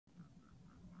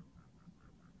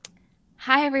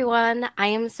Hi, everyone. I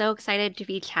am so excited to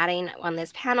be chatting on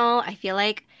this panel. I feel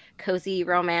like cozy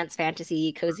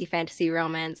fantasy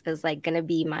romance is like going to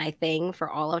be my thing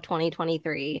for all of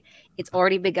 2023. It's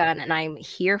already begun and I'm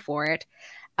here for it.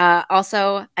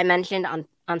 Also, I mentioned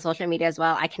on social media as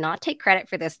well, I cannot take credit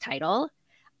for this title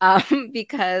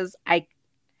because I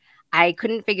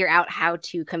couldn't figure out how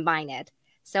to combine it.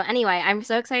 So anyway, I'm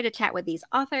so excited to chat with these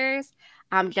authors.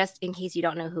 Just in case you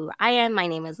don't know who I am, my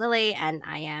name is Lily, and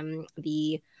I am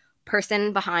the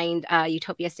person behind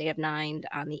Utopia State of Mind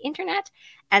on the internet.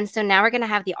 And so now we're going to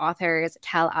have the authors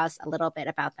tell us a little bit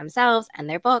about themselves and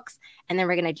their books, and then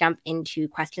we're going to jump into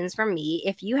questions from me.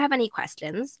 If you have any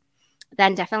questions,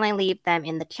 then definitely leave them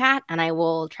in the chat, and I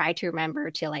will try to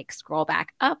remember to like scroll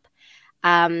back up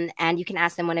and you can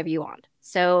ask them whenever you want.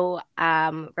 So,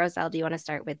 Roselle, do you want to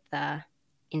start with the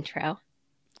intro?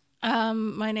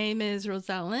 My name is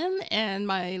Rosellen, and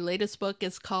my latest book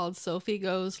is called Sophie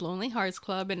Goes Lonely Hearts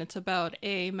Club, and it's about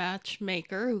a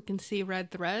matchmaker who can see red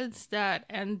threads that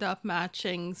end up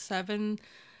matching seven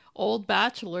old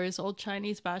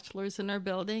Chinese bachelors in our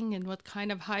building, and what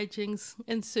kind of hijinks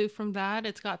ensue from that.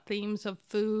 It's got themes of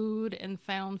food and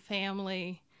found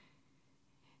family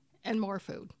and more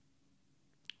food.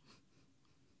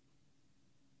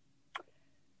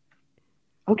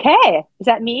 Okay, is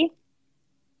that me?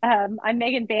 I'm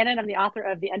Megan Bannon. I'm the author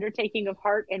of The Undertaking of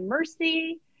Heart and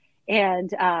Mercy.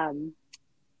 And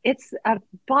it's a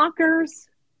bonkers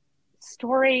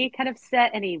story kind of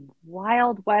set in a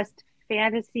Wild West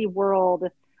fantasy world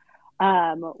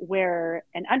where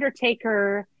an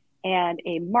undertaker and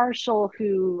a marshal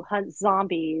who hunts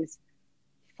zombies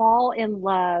fall in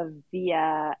love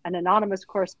via an anonymous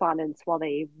correspondence while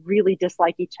they really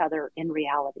dislike each other in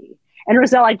reality. And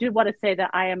Roselle, I do want to say that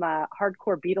I am a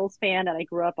hardcore Beatles fan and I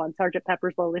grew up on Sgt.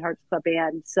 Pepper's Lonely Hearts Club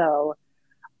Band. So,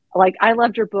 like, I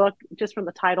loved your book just from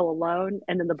the title alone.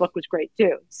 And then the book was great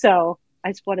too. So, I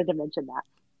just wanted to mention that.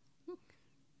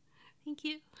 Thank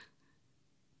you.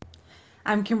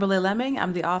 I'm Kimberly Lemming.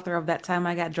 I'm the author of That Time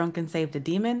I Got Drunk and Saved a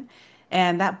Demon.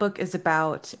 And that book is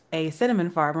about a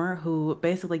cinnamon farmer who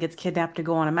basically gets kidnapped to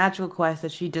go on a magical quest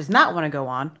that she does not want to go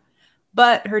on,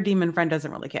 but her demon friend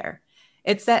doesn't really care.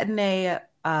 It's set in a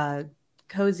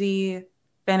cozy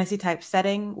fantasy type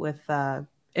setting with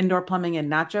indoor plumbing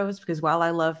and nachos because while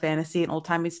I love fantasy and old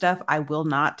timey stuff, I will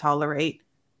not tolerate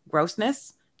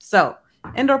grossness. So,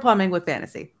 indoor plumbing with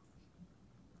fantasy.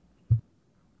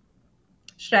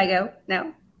 Should I go?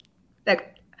 No? Okay.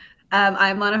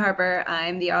 I'm Lana Harper.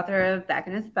 I'm the author of Back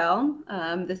in a Spell.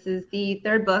 This is the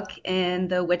third book in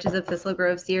the Witches of Thistle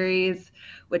Grove series,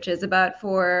 which is about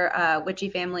four witchy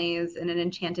families in an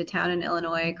enchanted town in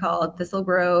Illinois called Thistle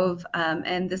Grove.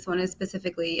 And this one is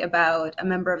specifically about a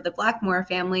member of the Blackmore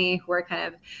family who are kind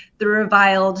of the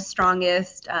reviled,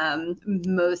 strongest,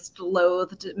 most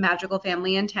loathed magical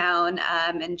family in town.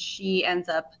 And she ends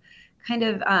up kind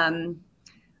of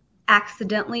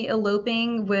accidentally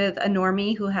eloping with a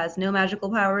normie who has no magical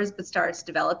powers but starts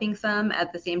developing some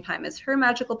at the same time as her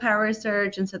magical powers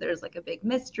surge. And so there's like a big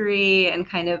mystery and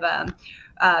kind of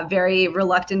a very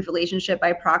reluctant relationship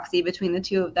by proxy between the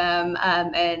two of them.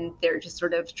 And they're just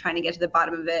sort of trying to get to the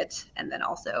bottom of it and then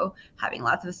also having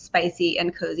lots of spicy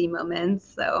and cozy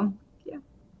moments. So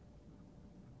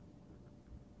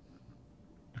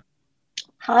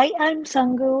Hi, I'm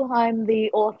Sangu. I'm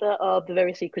the author of The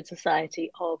Very Secret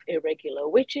Society of Irregular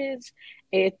Witches.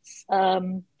 It's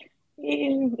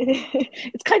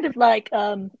it's kind of like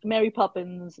Mary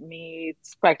Poppins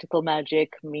meets Practical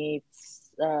Magic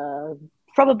meets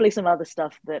probably some other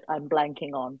stuff that I'm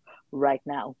blanking on right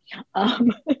now. I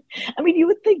mean, you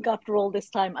would think after all this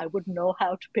time I would know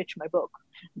how to pitch my book,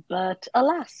 but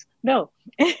alas, no.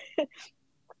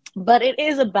 But it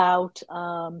is about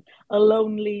a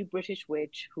lonely British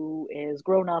witch who is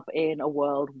grown up in a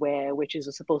world where witches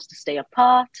are supposed to stay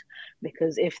apart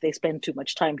because if they spend too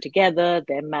much time together,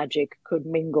 their magic could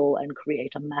mingle and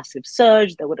create a massive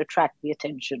surge that would attract the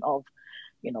attention of,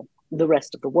 the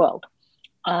rest of the world.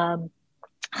 Um,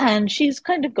 and she's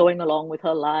kind of going along with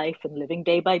her life and living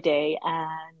day by day,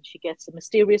 and she gets a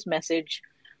mysterious message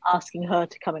asking her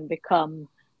to come and become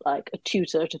like a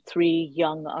tutor to three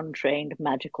young, untrained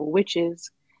magical witches.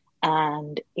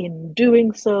 And in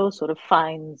doing so, sort of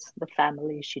finds the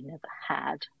family she never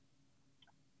had.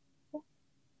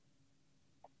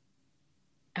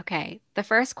 Okay, the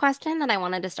first question that I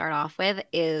wanted to start off with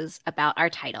is about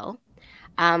our title.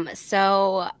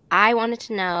 So I wanted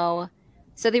to know.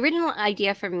 So the original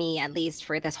idea for me, at least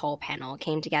for this whole panel,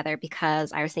 came together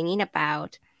because I was thinking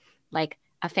about like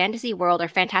a fantasy world or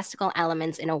fantastical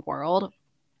elements in a world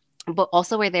but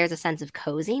also where there's a sense of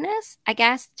coziness, I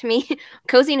guess, to me.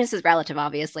 Coziness is relative,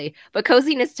 obviously, but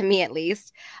coziness to me at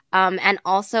least, and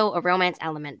also a romance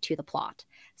element to the plot.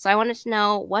 So I wanted to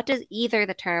know, what does either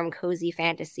the term cozy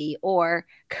fantasy or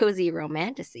cozy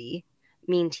romantasy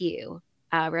mean to you?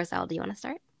 Roselle, do you want to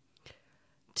start?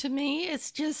 To me,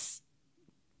 it's just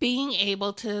being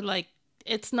able to, like,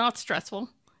 it's not stressful.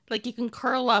 Like, you can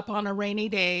curl up on a rainy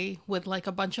day with like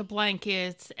a bunch of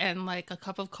blankets and like a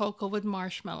cup of cocoa with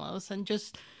marshmallows and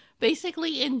just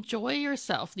basically enjoy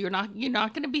yourself. You're not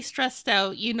going to be stressed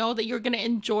out. You know that you're going to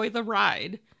enjoy the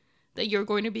ride, that you're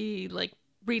going to be like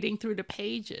reading through the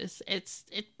pages.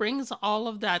 It brings all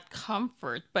of that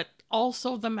comfort, but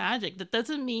also the magic. That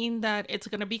doesn't mean that it's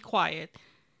going to be quiet.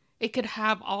 It could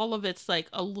have all of its like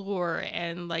allure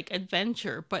and like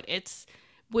adventure, but it's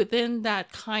within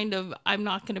that kind of I'm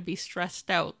not going to be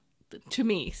stressed out, to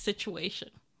me, situation.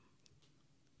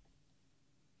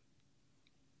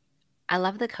 I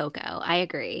love the cocoa. I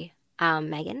agree.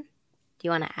 Megan, do you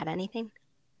want to add anything?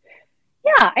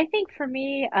 Yeah, I think for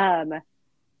me,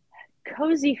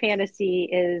 cozy fantasy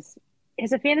is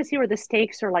a fantasy where the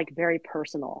stakes are like very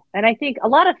personal. And I think a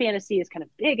lot of fantasy is kind of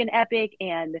big and epic,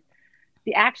 and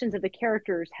the actions of the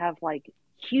characters have like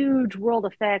huge world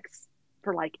effects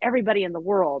for like everybody in the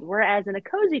world. Whereas in a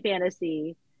cozy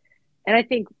fantasy, and I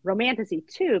think romantasy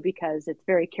too, because it's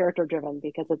very character driven,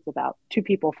 because it's about two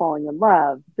people falling in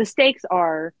love, the stakes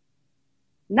are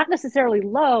not necessarily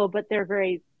low, but they're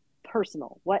very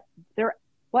personal.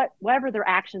 Whatever their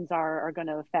actions are going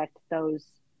to affect those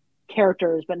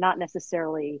characters, but not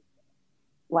necessarily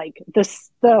like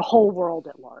the whole world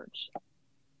at large.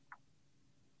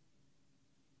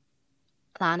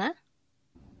 Lana?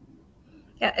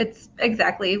 Yeah, it's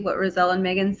exactly what Roselle and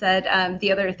Megan said.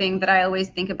 The other thing that I always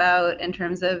think about in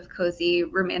terms of cozy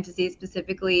romantasy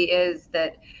specifically is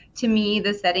that, to me,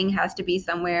 the setting has to be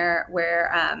somewhere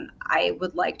where I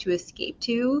would like to escape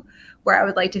to, where I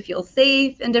would like to feel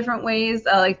safe in different ways.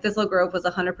 Like Thistle Grove was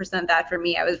 100% that for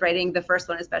me. I was writing the first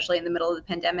one, especially in the middle of the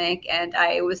pandemic, and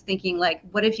I was thinking, like,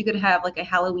 what if you could have like a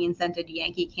Halloween scented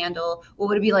Yankee candle? What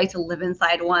would it be like to live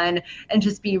inside one and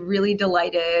just be really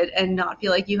delighted and not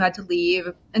feel like you had to leave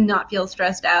and not feel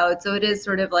stressed out? So it is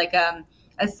sort of like a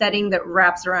setting that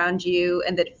wraps around you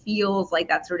and that feels like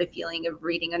that sort of feeling of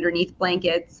reading underneath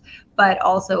blankets, but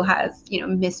also has,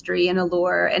 mystery and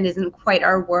allure and isn't quite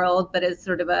our world, but is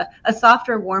sort of a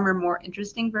softer, warmer, more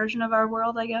interesting version of our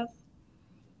world, I guess.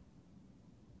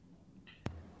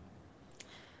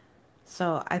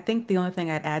 So I think the only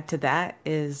thing I'd add to that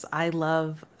is I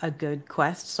love a good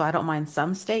quest, so I don't mind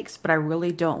some stakes, but I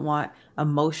really don't want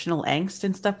emotional angst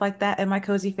and stuff like that in my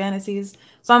cozy fantasies.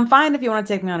 So I'm fine if you want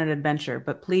to take me on an adventure,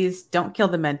 but please don't kill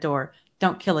the mentor,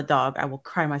 don't kill a dog. I will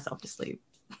cry myself to sleep.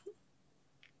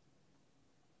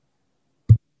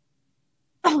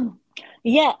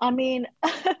 Yeah, I mean,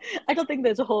 I don't think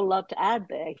there's a whole lot to add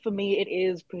there. For me, it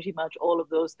is pretty much all of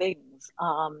those things.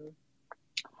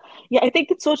 Yeah, I think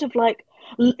it's sort of like,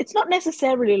 it's not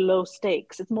necessarily low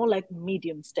stakes. It's more like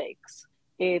medium stakes.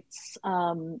 It's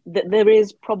there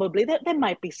is probably there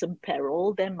might be some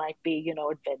peril. There might be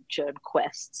adventure and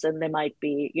quests, and there might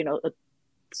be a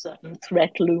certain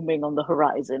threat looming on the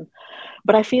horizon.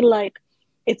 But I feel like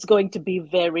it's going to be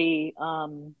very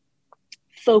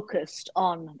focused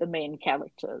on the main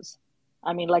characters.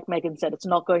 I mean, like Megan said, it's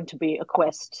not going to be a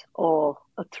quest or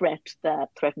a threat that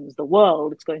threatens the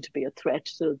world. It's going to be a threat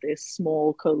to this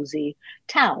small, cozy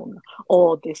town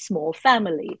or this small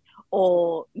family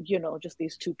or, just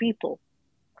these two people.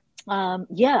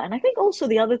 Yeah. And I think also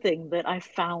the other thing that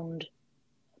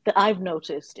I've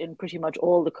noticed in pretty much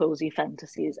all the cozy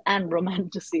fantasies and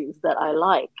romantasies that I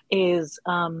like is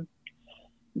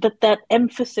that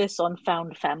emphasis on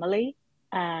found family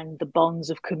and the bonds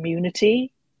of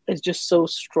community is just so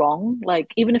strong.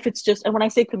 Like, even if it's just, and when I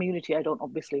say community, I don't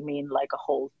obviously mean like a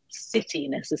whole city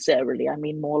necessarily. I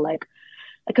mean more like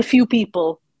a few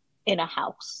people in a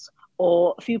house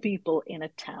or a few people in a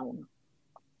town.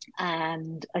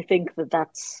 And I think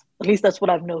that's, at least that's what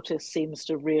I've noticed, seems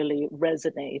to really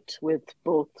resonate with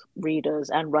both readers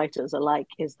and writers alike,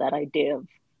 is that idea of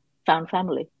found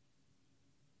family.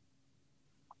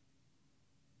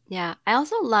 Yeah, I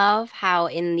also love how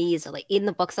in these, like in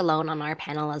the books alone on our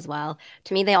panel as well,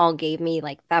 to me, they all gave me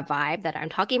like that vibe that I'm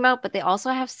talking about, but they also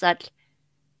have such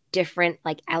different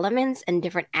like elements and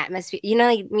different atmosphere.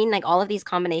 I mean, like all of these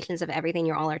combinations of everything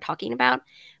you all are talking about,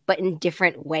 but in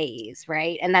different ways,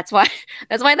 right? And that's why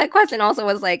that's why that question also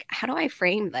was like, how do I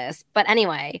frame this? But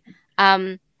anyway,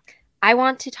 I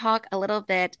want to talk a little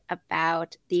bit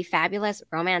about the fabulous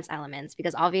romance elements,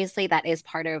 because obviously that is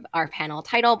part of our panel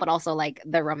title, but also like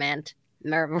the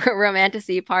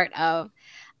romantasy part of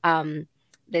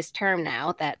this term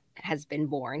now that has been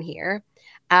born here.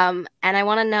 And I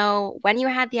want to know, when you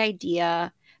had the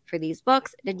idea for these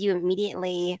books, did you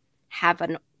immediately have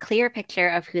a clear picture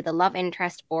of who the love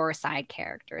interest or side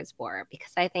characters were?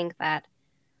 Because I think that,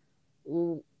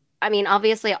 I mean,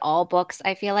 obviously all books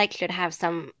I feel like should have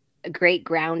some great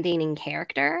grounding in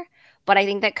character, but I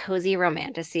think that cozy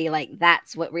romantasy, like,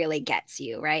 that's what really gets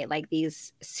you, right? Like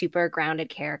these super grounded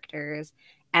characters.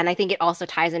 And I think it also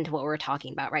ties into what we're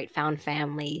talking about, right? Found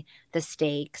family, the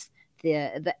stakes,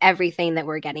 the everything that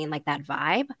we're getting, like that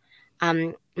vibe.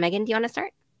 Megan, do you want to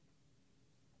start?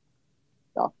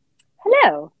 Well,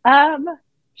 hello.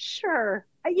 Sure.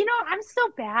 I'm so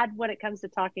bad when it comes to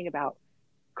talking about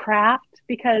craft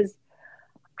because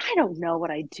I don't know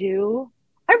what I do.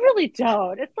 I really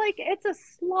don't. It's like it's a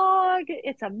slog,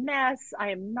 it's a mess.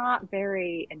 I am not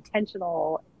very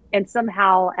intentional, and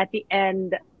somehow at the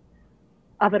end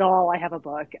of it all I have a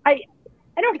book. I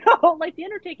don't know, like The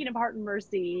Undertaking of Heart and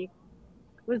Mercy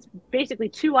was basically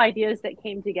two ideas that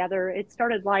came together. It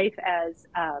started life as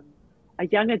a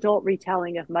young adult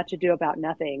retelling of Much Ado About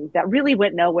Nothing that really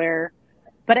went nowhere,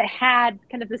 but it had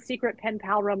kind of the secret pen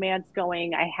pal romance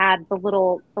going. I had the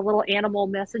little animal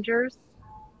messengers,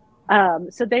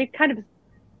 so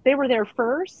they were there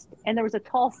first, and there was a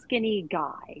tall, skinny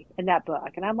guy in that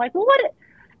book, and I'm like, well, what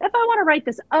if I want to write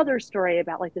this other story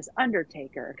about like this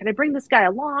Undertaker? Can I bring this guy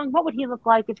along? What would he look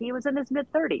like if he was in his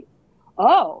mid-30s?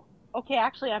 Oh, okay,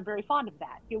 actually, I'm very fond of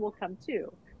that. He will come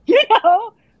too, you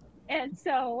know. And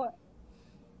so,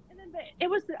 and then it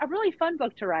was a really fun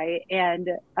book to write, and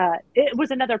it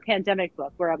was another pandemic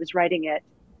book where I was writing it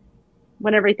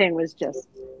when everything was just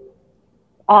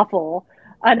awful.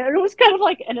 And it was kind of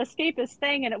like an escapist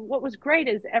thing. And what was great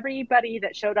is everybody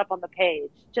that showed up on the page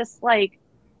just like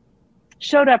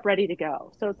showed up ready to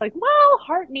go. So it's like, well,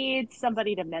 Hart needs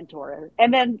somebody to mentor.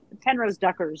 And then Penrose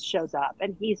Duckers shows up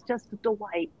and he's just a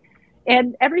delight.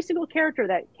 And every single character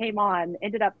that came on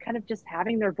ended up kind of just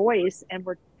having their voice, and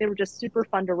they were just super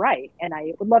fun to write. And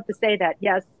I would love to say that,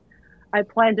 yes, I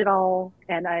planned it all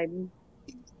and I'm,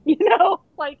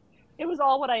 like it was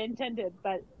all what I intended,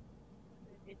 but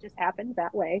it just happened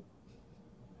that way.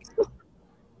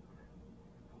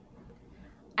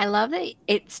 I love that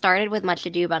it started with Much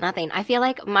Ado About Nothing. I feel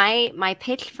like my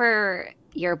pitch for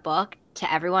your book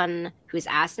to everyone who's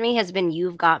asked me has been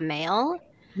You've Got Mail.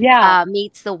 Yeah.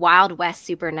 Meets the Wild West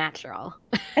Supernatural.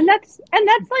 and that's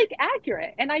like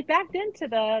accurate. And I backed into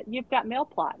the You've Got Mail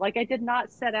plot. Like I did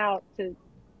not set out to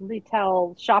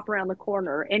retell Shop Around the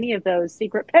Corner, any of those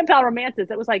secret pen pal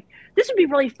romances. It was like, this would be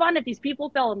really fun if these people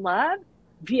fell in love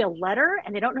via letter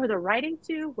and they don't know who they're writing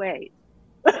to. Wait.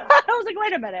 I was like,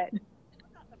 wait a minute. I'm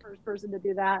not the first person to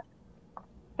do that.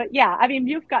 But yeah, I mean,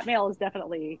 You've Got Mail is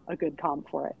definitely a good comp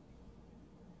for it.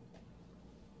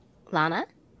 Lana?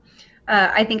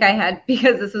 I think I had,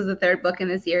 because this was the third book in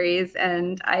the series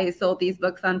and I sold these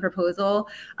books on proposal,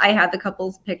 I had the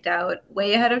couples picked out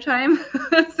way ahead of time.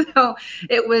 So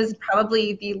it was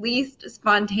probably the least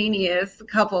spontaneous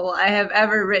couple I have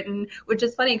ever written, which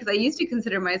is funny because I used to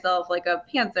consider myself like a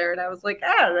pantser, and I was like,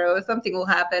 I don't know, something will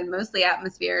happen, mostly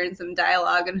atmosphere and some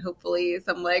dialogue and hopefully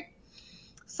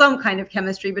some kind of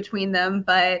chemistry between them.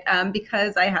 But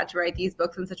because I had to write these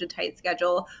books on such a tight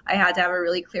schedule, I had to have a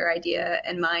really clear idea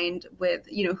in mind with,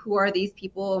 who are these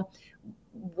people?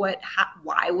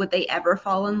 Why would they ever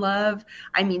fall in love?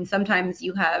 I mean, sometimes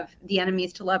you have the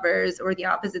enemies to lovers or the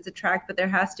opposites attract, but there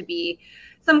has to be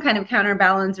some kind of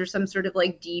counterbalance or some sort of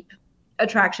like deep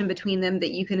attraction between them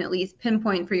that you can at least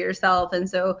pinpoint for yourself. And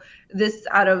so this,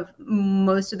 out of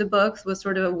most of the books, was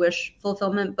sort of a wish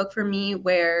fulfillment book for me,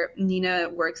 where Nina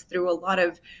works through a lot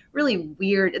of really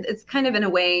weird, it's kind of in a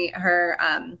way her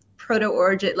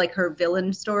proto-origin, like her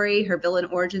villain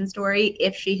origin story,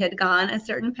 if she had gone a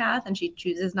certain path and she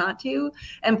chooses not to.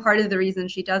 And part of the reason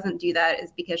she doesn't do that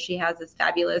is because she has this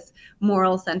fabulous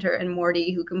moral center in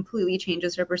Morty, who completely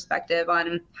changes her perspective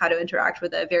on how to interact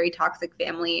with a very toxic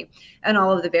family and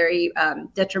all of the very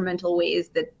detrimental ways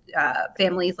that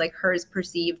families like hers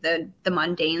perceive the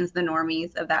mundanes, the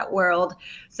normies of that world.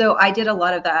 So I did a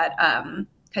lot of that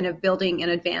kind of building in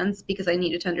advance because I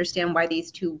needed to understand why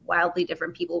these two wildly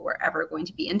different people were ever going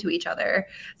to be into each other.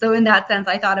 So in that sense,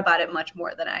 I thought about it much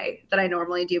more than I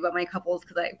normally do about my couples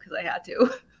because I had to.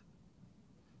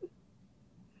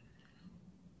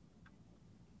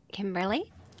 Kimberly?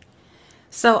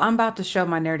 So I'm about to show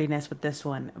my nerdiness with this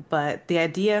one, but the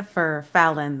idea for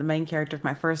Fallon, the main character of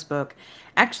my first book,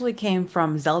 actually came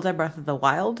from Zelda Breath of the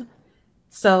Wild.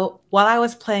 So while I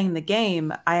was playing the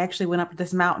game, I actually went up to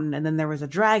this mountain and then there was a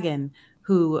dragon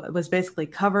who was basically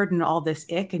covered in all this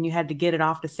ick, and you had to get it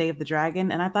off to save the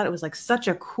dragon. And I thought it was like such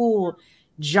a cool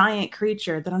giant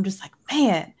creature that I'm just like,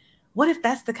 man, what if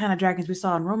that's the kind of dragons we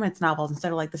saw in romance novels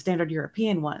instead of like the standard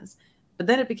European ones? But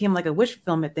then it became like a wish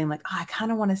fulfillment thing. Like, oh, I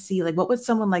kind of want to see like what would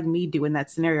someone like me do in that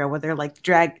scenario where they're like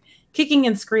drag kicking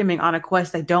and screaming on a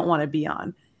quest they don't want to be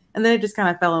on. And then it just kind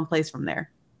of fell in place from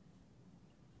there.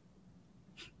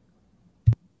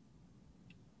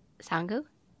 Sangu?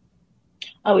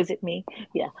 Oh, is it me?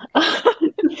 Yeah.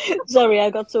 Sorry, I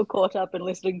got so caught up in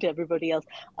listening to everybody else.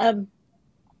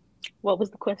 What was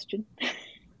the question?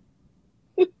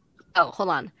 Oh, hold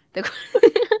on.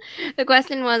 The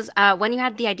question was, when you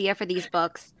had the idea for these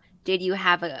books, did you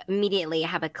immediately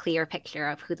have a clear picture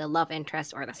of who the love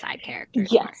interest or the side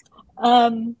characters Yes.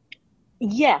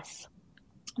 Yes.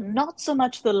 Not so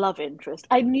much the love interest.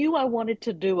 I knew I wanted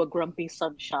to do a Grumpy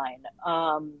Sunshine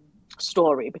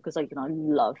story because I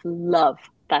love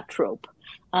that trope.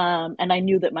 And I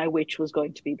knew that my witch was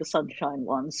going to be the sunshine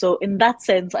one. So in that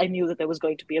sense, I knew that there was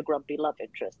going to be a grumpy love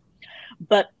interest.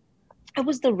 But it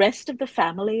was the rest of the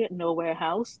family at Nowhere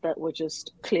House that were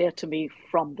just clear to me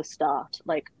from the start.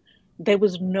 Like there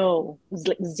was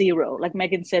zero, like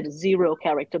Megan said, zero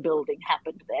character building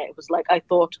happened there. It was like, I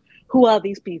thought, who are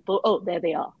these people? Oh, there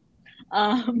they are.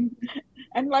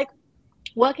 And like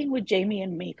working with Jamie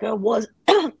and Mika was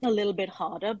a little bit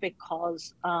harder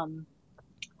because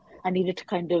I needed to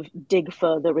kind of dig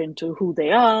further into who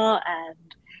they are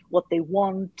and what they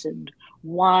want and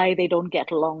why they don't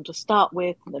get along to start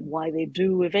with, and then why they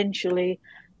do eventually,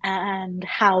 and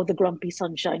how the Grumpy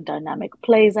Sunshine dynamic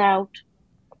plays out.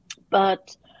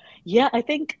 But yeah,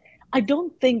 I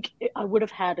don't think I would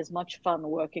have had as much fun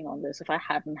working on this if I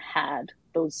hadn't had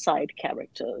those side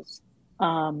characters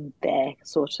there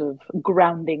sort of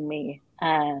grounding me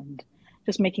and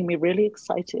just making me really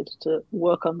excited to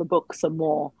work on the book some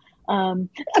more. I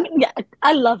mean, yeah,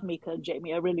 I love Mika and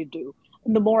Jamie, I really do.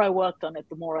 And the more I worked on it,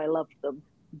 the more I loved them.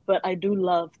 But I do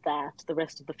love that the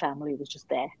rest of the family was just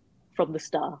there from the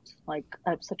start. Like,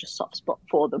 I have such a soft spot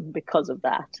for them because of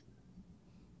that.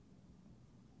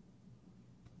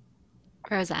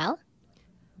 Roselle?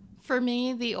 For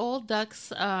me, the Old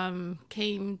Ducks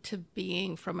came to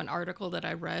being from an article that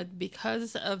I read.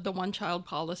 Because of the one-child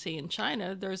policy in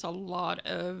China, there's a lot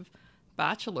of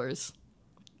bachelors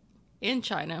in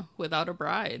China without a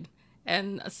bride.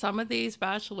 And some of these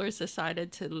bachelors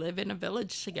decided to live in a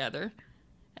village together.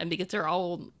 And because they're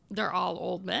all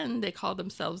old men, they call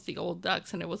themselves the Old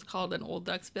Ducks, and it was called an Old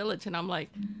Ducks Village. And I'm like,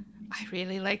 I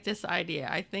really like this idea.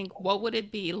 I think, what would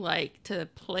it be like to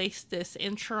place this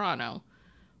in Toronto,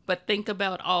 but think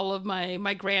about all of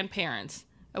my grandparents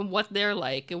and what they're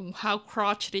like, and how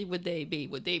crotchety would they be?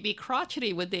 Would they be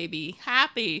crotchety? Would they be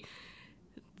happy?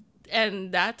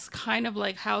 And that's kind of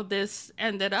like how this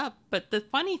ended up. But the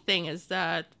funny thing is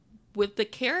that with the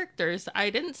characters, I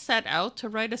didn't set out to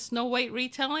write a Snow White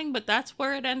retelling, but that's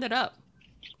where it ended up.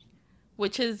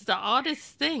 Which is the oddest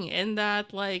thing in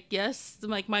that, like, yes,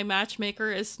 like my matchmaker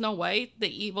is Snow White,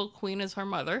 the evil queen is her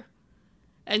mother.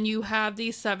 And you have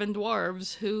these 7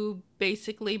 dwarves who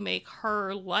basically make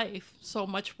her life so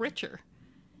much richer.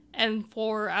 And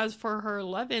as for her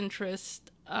love interest,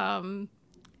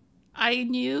 I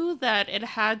knew that it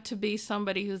had to be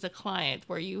somebody who's a client,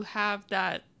 where you have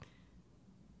that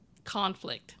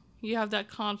conflict. You have that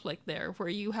conflict there where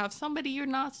you have somebody you're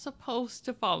not supposed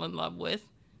to fall in love with,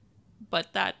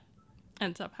 but that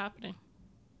ends up happening.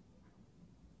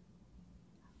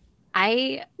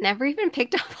 I never even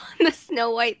picked up on the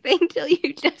Snow White thing till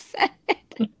you just said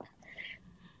it.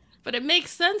 But it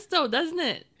makes sense though, doesn't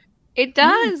it? It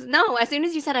does. No, as soon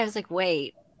as you said it, I was like,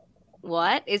 wait,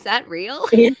 what? Is that real?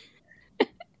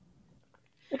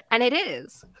 And it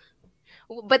is.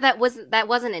 But that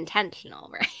wasn't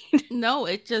intentional, right? No,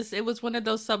 it was one of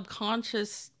those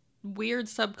weird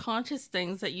subconscious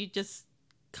things that you just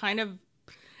kind of,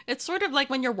 it's sort of like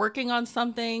when you're working on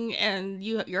something and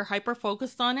you're hyper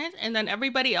focused on it, and then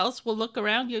everybody else will look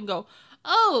around you and go,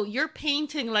 oh, you're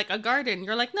painting like a garden.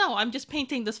 You're like, no, I'm just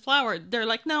painting this flower. They're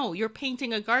like, no, you're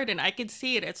painting a garden. I can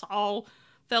see it. It's all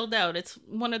filled out. It's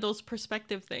one of those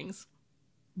perspective things.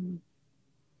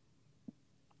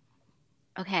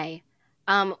 Okay.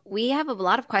 We have a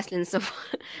lot of questions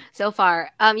so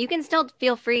far. You can still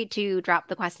feel free to drop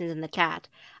the questions in the chat.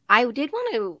 I did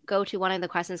want to go to one of the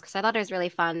questions because I thought it was really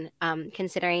fun,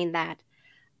 considering that,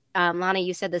 Lana,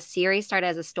 you said the series started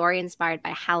as a story inspired by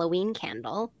Halloween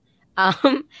Candle.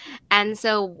 And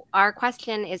so our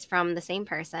question is from the same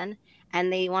person,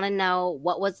 and they want to know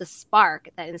what was the spark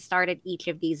that started each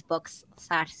of these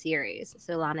books/series.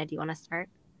 So Lana, do you want to start?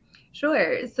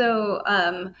 Sure. So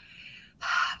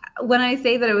when I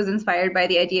say that it was inspired by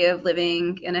the idea of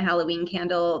living in a Halloween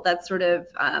candle, that's sort of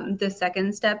the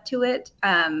second step to it.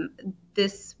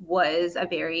 This was a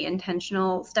very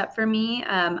intentional step for me.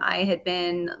 I had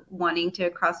been wanting to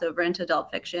cross over into adult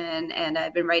fiction, and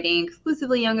I've been writing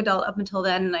exclusively young adult up until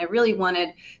then. And I really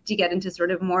wanted to get into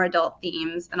sort of more adult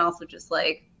themes, and also just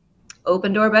like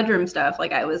open door bedroom stuff.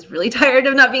 Like I was really tired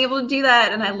of not being able to do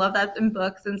that, and I love that in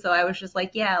books. And so I was just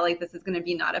like, yeah, like this is going to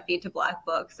be not a Fade to Black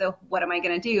book, so what am I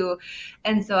going to do?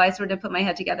 And so I sort of put my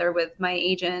head together with my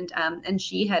agent, and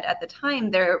she had, at the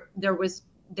time,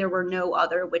 there were no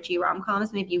other witchy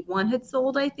rom-coms. Maybe one had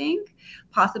sold, I think.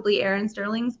 Possibly Erin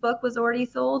Sterling's book was already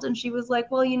sold. And she was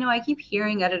like, well, you know, I keep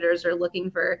hearing editors are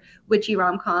looking for witchy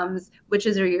rom-coms.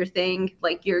 Witches are your thing.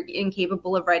 Like, you're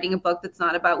incapable of writing a book that's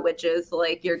not about witches. So,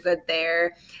 like, you're good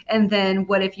there. And then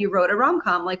what if you wrote a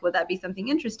rom-com? Like, would that be something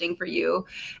interesting for you?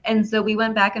 And so we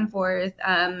went back and forth,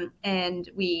 and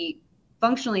we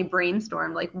functionally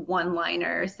brainstormed like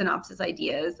one-liner synopsis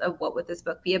ideas of what would this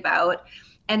book be about.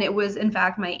 And it was, in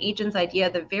fact, my agent's idea,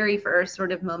 the very first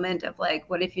sort of moment of like,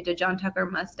 what if you did John Tucker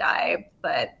Must Die,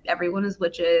 but everyone is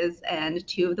witches and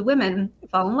two of the women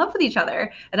fall in love with each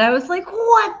other. And I was like,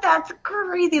 what? That's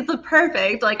crazy. It's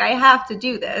perfect. Like, I have to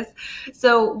do this.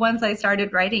 So once I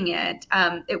started writing it,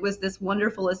 it was this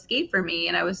wonderful escape for me.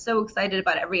 And I was so excited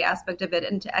about every aspect of it.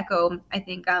 And to echo, I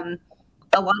think,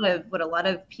 a lot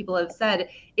of people have said,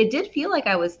 it did feel like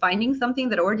I was finding something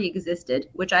that already existed,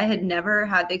 which I had never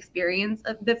had the experience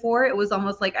of before. It was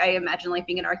almost like, I imagine like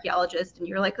being an archaeologist and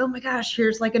you're like, oh my gosh,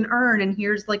 here's like an urn and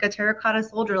here's like a terracotta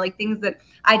soldier, like things that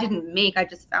I didn't make, I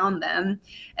just found them.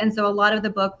 And so a lot of the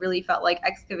book really felt like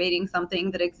excavating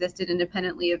something that existed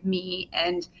independently of me.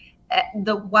 And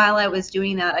while I was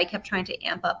doing that, I kept trying to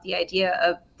amp up the idea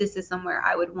of, this is somewhere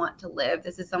I would want to live.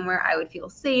 This is somewhere I would feel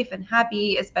safe and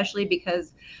happy, especially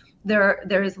because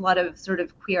there is a lot of sort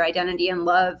of queer identity and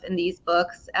love in these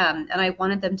books. And I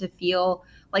wanted them to feel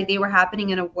like they were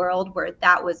happening in a world where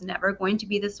that was never going to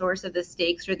be the source of the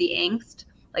stakes or the angst.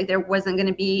 Like there wasn't going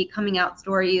to be coming out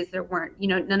stories. There weren't, you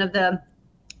know, none of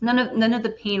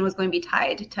the pain was going to be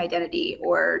tied to identity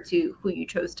or to who you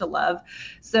chose to love.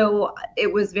 So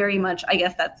it was very much, I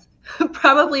guess that's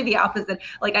probably the opposite.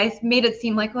 Like I made it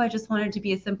seem like, oh, I just wanted to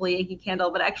be a simple Yankee Candle,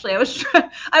 but actually I was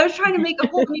trying to make a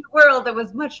whole new world that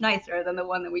was much nicer than the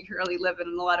one that we currently live in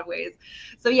a lot of ways.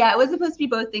 So yeah, it was supposed to be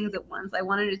both things at once. I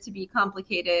wanted it to be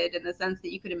complicated in the sense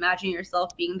that you could imagine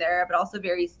yourself being there, but also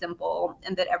very simple,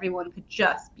 and that everyone could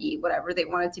just be whatever they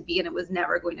wanted to be, and it was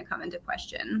never going to come into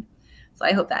question. So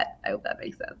I hope that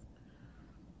makes sense.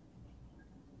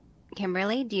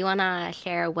 Kimberly, do you want to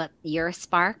share what your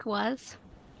spark was?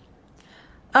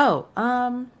 Oh,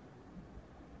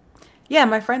 yeah,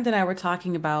 my friend and I were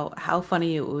talking about how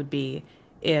funny it would be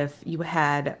if you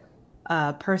had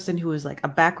a person who was like a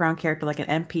background character, like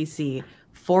an NPC,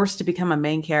 forced to become a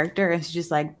main character. And she's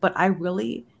just like, but I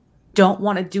really don't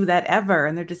want to do that ever.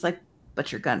 And they're just like,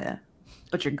 but you're going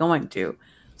to.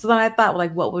 So then I thought,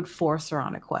 like, what would force her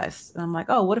on a quest? And I'm like,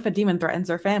 oh, what if a demon threatens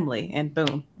her family? And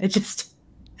boom, it just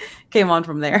came on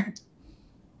from there.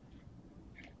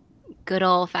 Good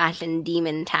old-fashioned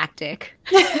demon tactic.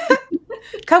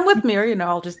 Come with me, or, you know,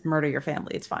 I'll just murder your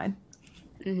family. It's fine.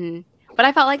 Mm-hmm. But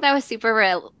I felt like that was super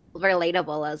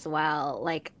relatable as well.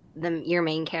 Like your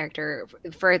main character,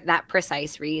 for that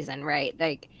precise reason, right?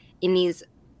 Like in these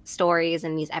stories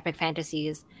and these epic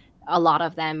fantasies, a lot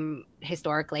of them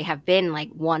historically have been like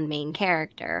one main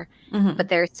character, but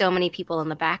there's so many people in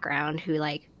the background who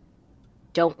like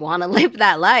don't want to live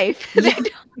that life. Yeah.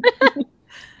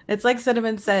 It's like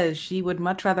Cinnamon says, she would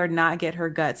much rather not get her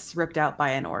guts ripped out by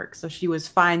an orc. So she was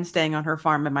fine staying on her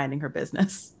farm and minding her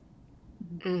business.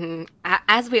 Mm-hmm.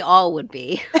 As we all would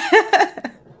be.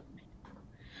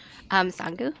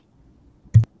 Sangu?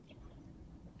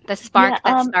 The spark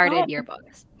that started your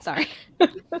books. Sorry.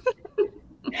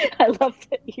 I love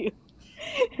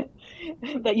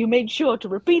that you made sure to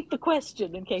repeat the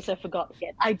question in case I forgot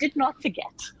again. I did not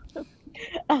forget.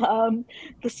 The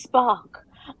spark.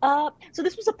 So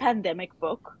this was a pandemic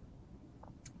book,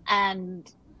 and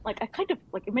like I kind of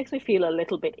like, it makes me feel a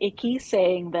little bit icky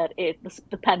saying that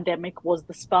the pandemic was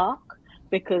the spark,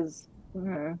 because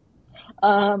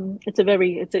it's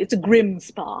a grim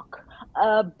spark,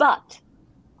 but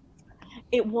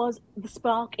it was the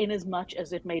spark in as much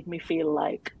as it made me feel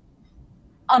like,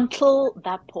 until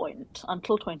that point,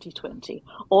 until 2020,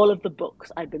 all of the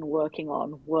books I'd been working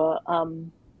on were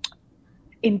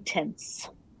intense.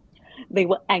 They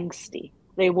were angsty.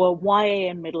 They were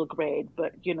YA and middle grade,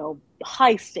 but, you know,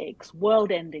 high stakes,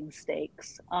 world-ending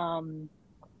stakes,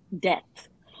 death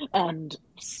and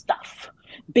stuff,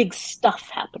 big stuff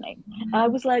happening. I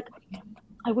was like,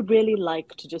 I would really like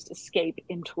to just escape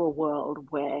into a world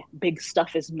where big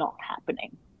stuff is not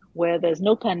happening, where there's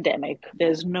no pandemic,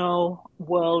 there's no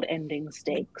world-ending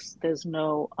stakes, there's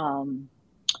no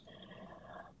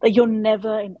that you're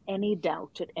never in any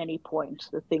doubt at any point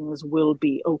that things will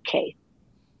be okay.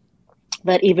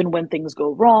 That even when things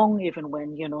go wrong, even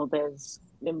when, you know, there's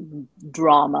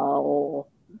drama or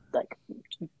like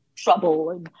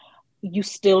trouble, and you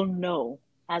still know,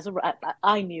 as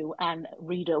I knew, and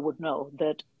reader would know,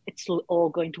 that it's all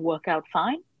going to work out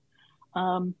fine.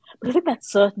 But I think that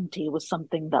certainty was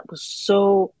something that was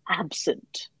so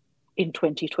absent in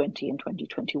 2020 and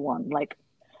 2021. Like,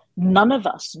 none of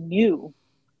us knew.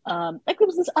 Like, there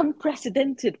was this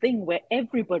unprecedented thing where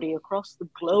everybody across the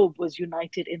globe was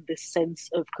united in this sense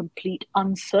of complete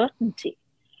uncertainty.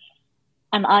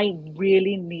 And I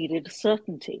really needed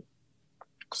certainty.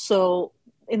 So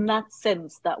in that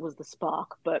sense, that was the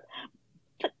spark. But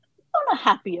on a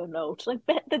happier note, like,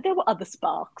 there were other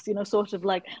sparks, you know, sort of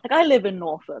like I live in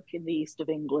Norfolk in the east of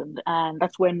England, and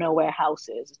that's where Nowhere House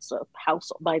is. It's a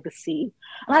house by the sea.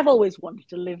 And I've always wanted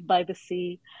to live by the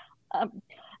sea.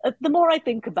 The more I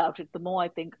think about it, the more I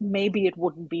think maybe it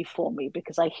wouldn't be for me,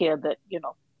 because I hear that, you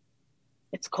know,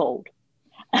 it's cold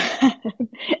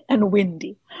and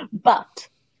windy. But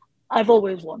I've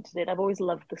always wanted it. I've always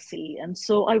loved the sea. And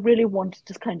so I really wanted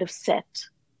to kind of set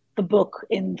the book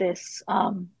in this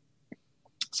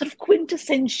sort of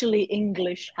quintessentially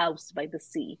English house by the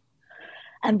sea,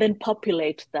 and then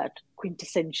populate that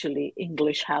quintessentially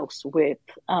English house with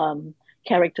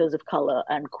characters of color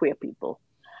and queer people,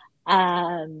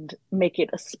 and make it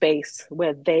a space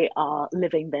where they are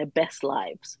living their best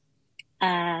lives.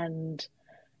 And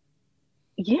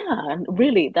yeah, and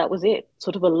really that was it.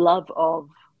 Sort of a love of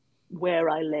where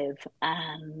I live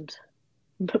and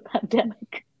the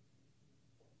pandemic.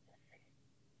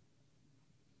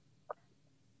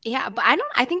 Yeah, but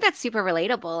I think that's super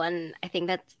relatable, and I think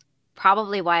that's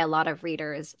probably why a lot of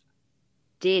readers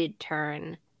did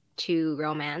turn to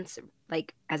romance,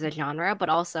 like, as a genre, but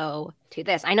also to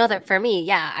this. I know that for me,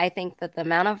 yeah, I think that the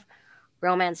amount of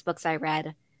romance books I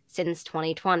read since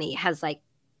 2020 has, like,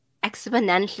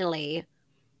 exponentially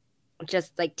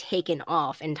just, like, taken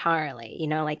off entirely. You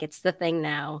know, like, it's the thing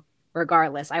now.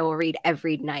 Regardless, I will read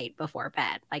every night before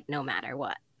bed, like, no matter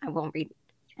what. I won't read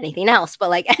anything else,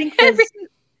 but, like, I think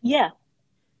yeah,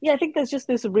 I think there's just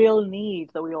this real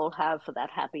need that we all have for that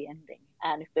happy ending.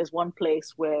 And if there's one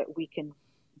place where we can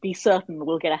be certain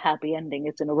we'll get a happy ending,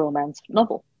 it's in a romance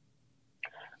novel.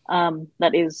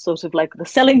 That is sort of like the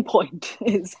selling point,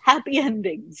 is happy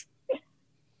endings.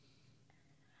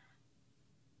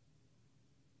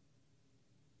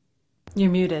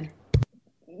 You're muted.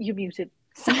 You muted.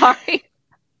 Sorry.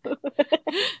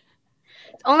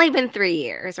 It's only been 3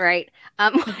 years, right?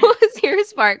 What was your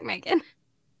spark, Megan?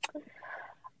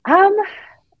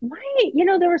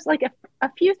 There was like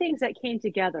a few things that came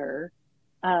together.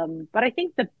 But I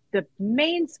think the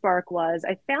main spark was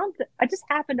I just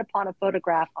happened upon a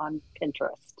photograph on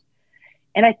Pinterest.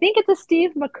 And I think it's a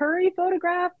Steve McCurry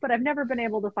photograph, but I've never been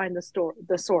able to find the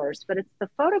source. But it's the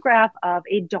photograph of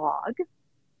a dog,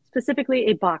 specifically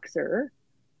a boxer,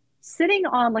 sitting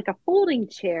on like a folding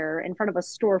chair in front of a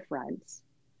storefront.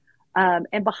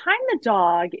 And behind the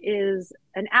dog is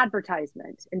an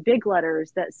advertisement in big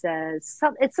letters that says,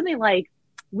 it's something like,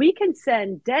 "We can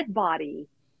send dead body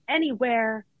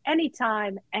anywhere,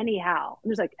 anytime, anyhow." And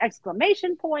there's like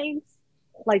exclamation points,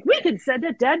 like, "We can send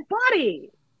a dead body,"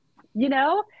 you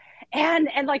know, and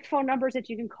like phone numbers that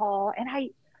you can call. And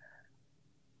I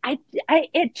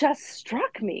it just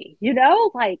struck me, you know,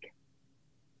 like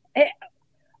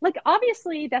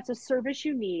obviously that's a service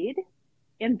you need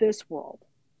in this world.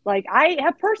 Like, I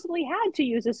have personally had to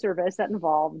use a service that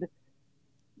involved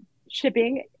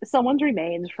shipping someone's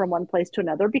remains from one place to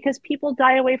another, because people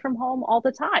die away from home all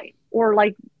the time. Or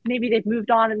like maybe they've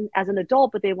moved on as an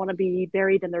adult, but they want to be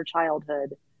buried in their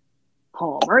childhood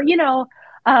home, or, you know.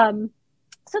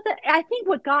 So that, I think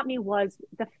what got me was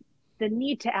the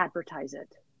need to advertise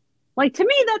it. Like, to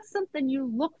me, that's something you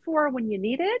look for when you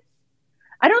need it.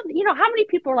 I don't, you know, how many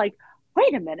people are like,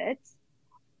 "Wait a minute,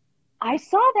 I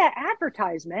saw that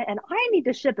advertisement and I need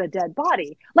to ship a dead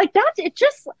body." Like, that's it.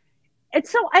 Just, and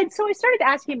so I started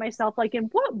asking myself, like, in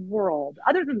what world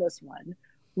other than this one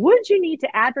would you need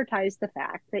to advertise the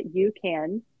fact that you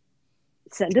can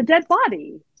send a dead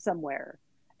body somewhere?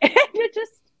 And it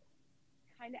just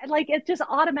kind of like, it just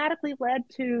automatically led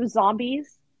to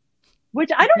zombies, which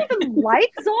I don't even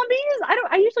like zombies.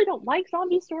 I usually don't like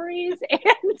zombie stories.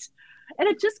 And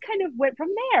it just kind of went from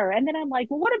there. And then I'm like,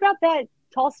 well, what about that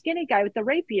tall, skinny guy with the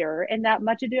rapier in that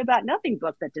Much Ado About Nothing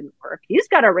book that didn't work? He's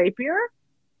got a rapier.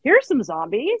 Here's some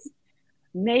zombies.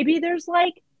 maybe there's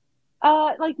like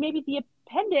maybe the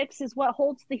appendix is what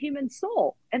holds the human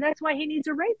soul, and that's why he needs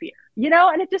a rapier,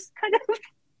 and it just kind of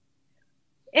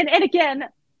and again,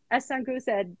 as Sangu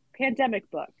said,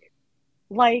 pandemic book.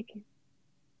 Like,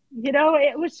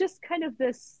 it was just kind of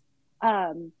this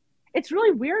it's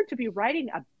really weird to be writing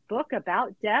a book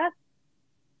about death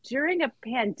during a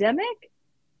pandemic,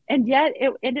 and yet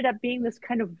it ended up being this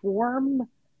kind of warm,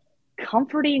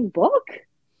 comforting book.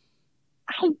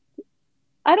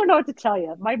 I don't know what to tell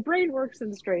you. My brain works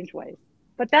in strange ways,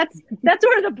 but that's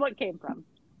where the book came from.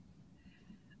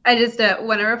 I just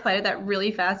want to reply to that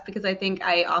really fast because I think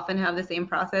I often have the same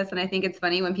process. And I think it's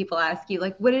funny when people ask you,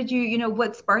 like, what did you,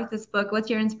 what sparked this book? What's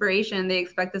your inspiration? They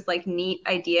expect this like neat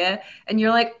idea. And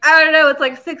you're like, I don't know. It's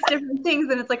like 6 different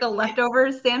things and it's like a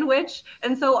leftover sandwich.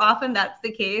 And so often that's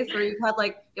the case where you have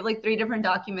like 3 different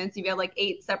documents. You've got like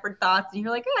 8 separate thoughts and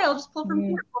you're like, hey, I'll just pull from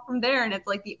here, pull from there. And it's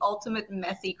like the ultimate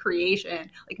messy creation.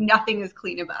 Like nothing is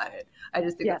clean about it. I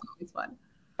just think that's always fun.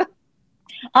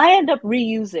 I end up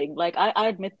reusing, like I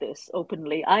admit this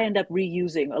openly, I end up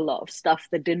reusing a lot of stuff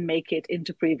that didn't make it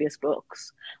into previous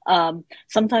books.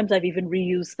 Sometimes I've even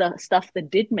reused the stuff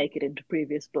that did make it into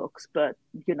previous books, but,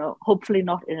 hopefully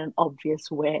not in an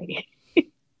obvious way.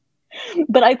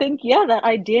 But I think, that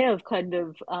idea of kind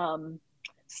of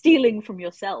stealing from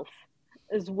yourself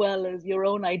as well as your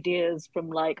own ideas from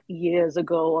like years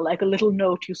ago, or like a little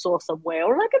note you saw somewhere,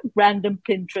 or like a random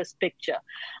Pinterest picture.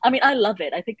 I mean, I love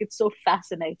it. I think it's so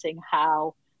fascinating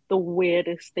how the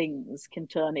weirdest things can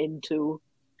turn into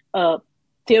a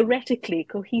theoretically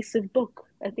cohesive book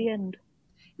at the end.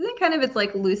 Isn't it kind of, it's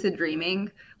like lucid dreaming,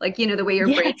 like, the way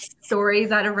your brain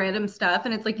stories out of random stuff.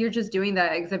 And it's like, you're just doing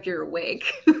that, except you're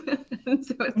awake. And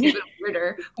so it's even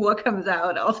weirder what comes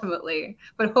out ultimately,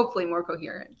 but hopefully more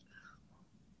coherent.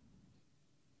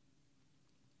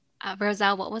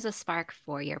 Roselle, what was a spark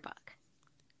for your book?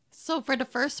 So for the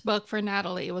first book for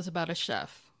Natalie, it was about a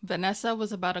chef. Vanessa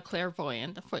was about a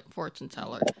clairvoyant, a fortune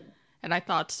teller. And I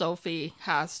thought Sophie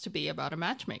has to be about a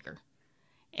matchmaker.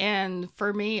 And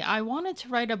for me, I wanted to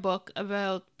write a book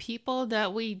about people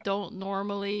that we don't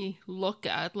normally look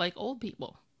at, like old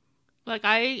people. Like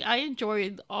I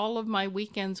enjoyed all of my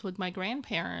weekends with my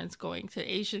grandparents going to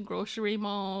Asian grocery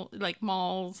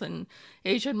malls and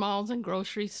Asian malls and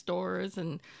grocery stores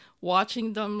and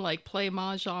watching them like play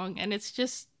mahjong. And it's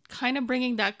just kind of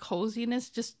bringing that coziness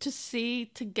just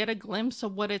to get a glimpse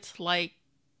of what it's like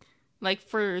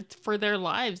for their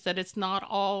lives, that it's not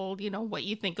all, what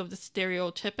you think of the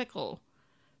stereotypical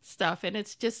stuff. And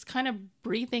it's just kind of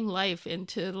breathing life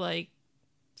into like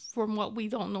from what we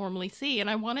don't normally see. And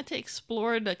I wanted to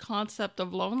explore the concept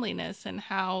of loneliness and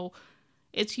how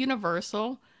it's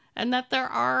universal, and that there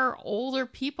are older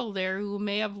people there who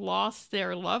may have lost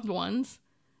their loved ones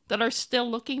that are still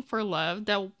looking for love,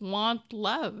 that want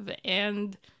love.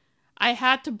 And I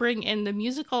had to bring in the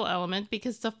musical element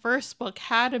because the first book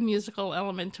had a musical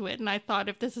element to it. And I thought,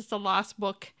 if this is the last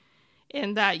book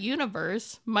in that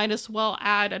universe, might as well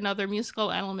add another musical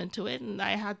element to it. And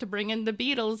I had to bring in the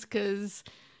Beatles because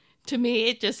to me,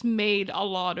 it just made a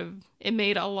lot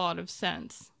of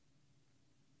sense.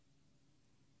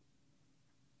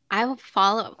 I have a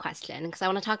follow-up question because I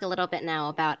want to talk a little bit now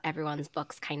about everyone's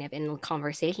books kind of in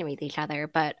conversation with each other.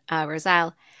 But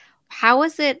Roselle, how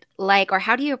was it like, or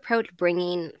how do you approach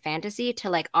bringing fantasy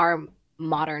to like our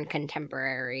modern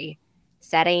contemporary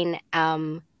setting?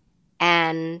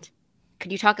 And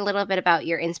could you talk a little bit about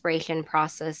your inspiration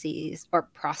process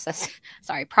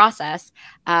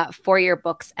for your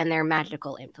books and their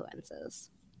magical influences?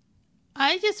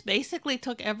 I just basically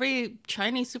took every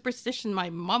Chinese superstition my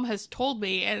mom has told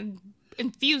me and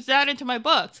infused that into my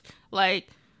books. Like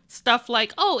stuff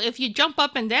like, oh, if you jump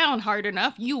up and down hard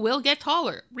enough, you will get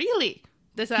taller. Really?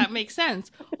 Does that make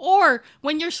sense? Or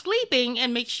when you're sleeping,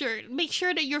 and make sure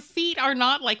that your feet are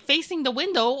not like facing the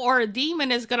window, or a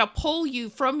demon is gonna pull you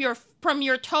from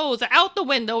your toes out the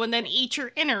window and then eat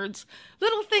your innards.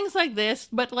 Little things like this,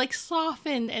 but like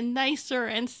softened and nicer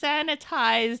and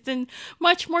sanitized and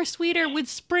much more sweeter with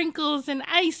sprinkles and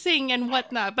icing and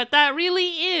whatnot. But that really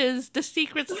is the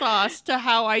secret sauce to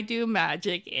how I do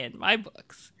magic in my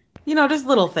books. Just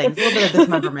little things, a little bit of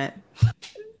dismemberment.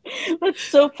 That's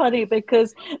so funny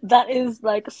because that is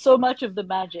like so much of the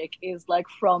magic is like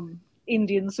from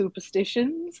Indian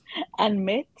superstitions and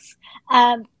myths.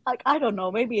 And like, I don't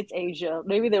know, maybe it's Asia,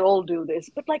 maybe they all do this,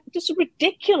 but like just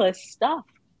ridiculous stuff.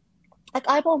 Like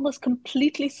I'm almost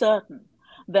completely certain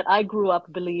that I grew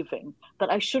up believing that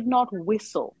I should not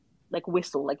whistle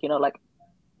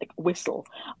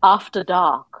after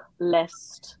dark,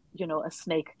 lest, a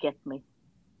snake get me.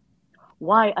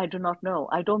 Why, I do not know.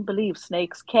 I don't believe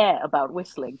snakes care about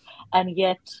whistling. And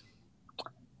yet,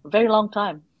 a very long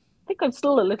time. I think I'm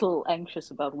still a little anxious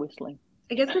about whistling.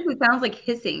 I guess because it sounds like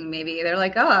hissing, maybe. They're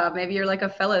like, oh, maybe you're like a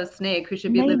fellow snake who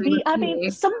should be living Maybe, with I me.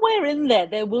 mean, somewhere in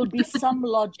there will be some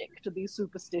logic to these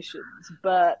superstitions.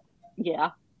 But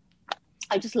yeah,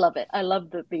 I just love it. I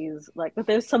love that that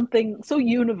there's something so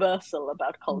universal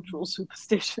about cultural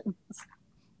superstitions.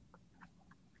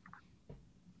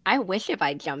 I wish if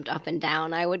I jumped up and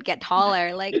down, I would get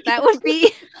taller. Like that would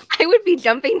be, I would be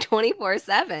jumping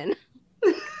 24/7.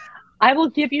 I will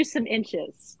give you some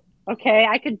inches. Okay,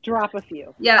 I could drop a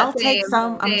few. Yeah, I'll take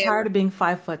some. I'm tired of being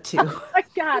 5'2". Oh my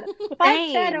God,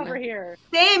 5'10" over here.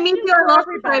 Same, me too. For I love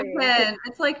everybody. 5'10".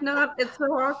 It's like not. It's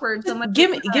so awkward. So much. Give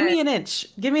me an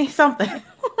inch. Give me something.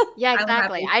 Yeah, I'm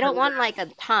exactly. happy I don't for want that. like a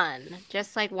ton,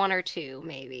 just like one or two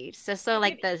maybe. So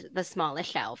like the smallest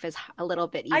shelf is a little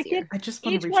bit I give easier. I just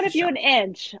want each to reach one the of you shelf. an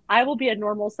inch. I will be a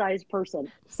normal sized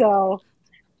person. So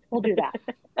we'll do that.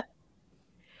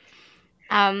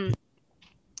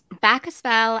 Back a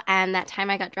Spell and That Time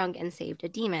I Got Drunk and Saved a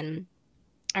Demon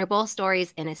are both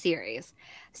stories in a series.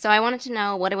 So I wanted to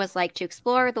know what it was like to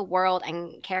explore the world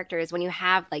and characters when you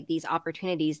have like these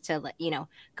opportunities to,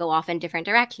 go off in different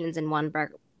directions in one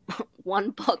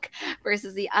book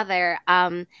versus the other.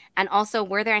 And also,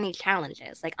 were there any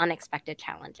challenges, like unexpected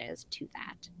challenges to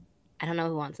that? I don't know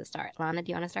who wants to start. Lana, do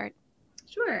you want to start?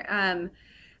 Sure.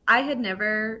 I had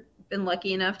never been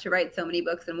lucky enough to write so many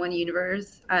books in one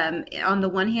universe. On the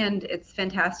one hand, it's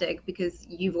fantastic because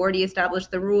you've already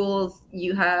established the rules.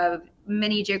 You have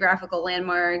many geographical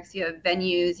landmarks. You have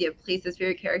venues. You have places for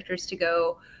your characters to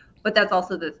go. But that's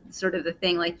also the sort of the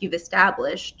thing. Like you've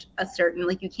established a certain,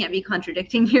 like you can't be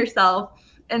contradicting yourself.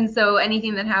 And so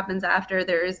anything that happens after,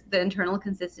 there's the internal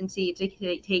consistency to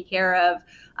take care of.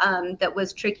 That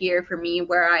was trickier for me,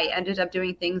 where I ended up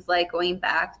doing things like going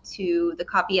back to the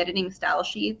copy editing style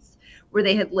sheets where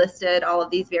they had listed all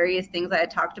of these various things I had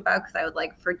talked about, because I would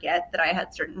like forget that I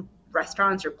had certain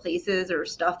restaurants or places or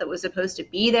stuff that was supposed to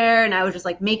be there, and I would just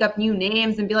like make up new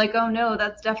names and be like, oh no,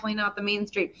 that's definitely not the main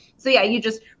street. So yeah, you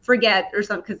just forget or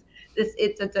something,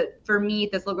 because for me,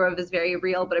 Thistle Grove is very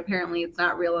real, but apparently it's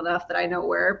not real enough that I know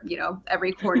where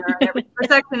every corner and every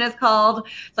intersection is called.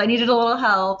 So I needed a little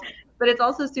help. But it's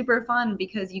also super fun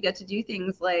because you get to do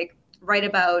things like write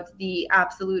about the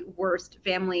absolute worst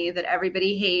family that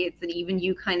everybody hates and even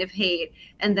you kind of hate,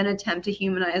 and then attempt to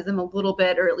humanize them a little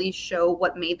bit, or at least show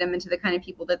what made them into the kind of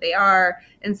people that they are.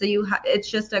 And so it's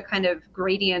just a kind of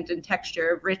gradient and texture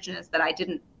of richness that I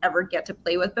didn't ever get to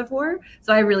play with before.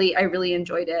 So I really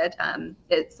enjoyed it.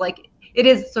 It's like, it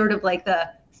is sort of like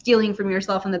the stealing from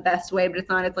yourself in the best way, but it's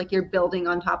not. It's like you're building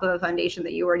on top of a foundation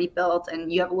that you already built,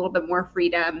 and you have a little bit more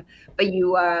freedom, but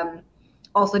you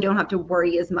also don't have to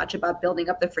worry as much about building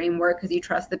up the framework because you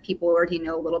trust that people already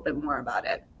know a little bit more about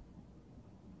it.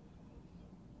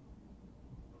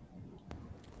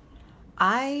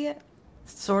 I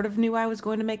sort of knew I was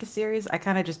going to make a series. I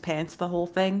kind of just pants the whole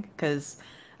thing because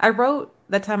I wrote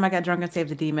That Time I Got Drunk and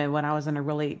Saved a Demon when I was in a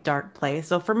really dark place.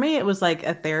 So for me, it was like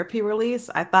a therapy release.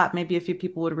 I thought maybe a few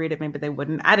people would read it, maybe they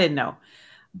wouldn't. I didn't know.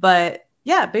 But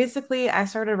yeah, basically, I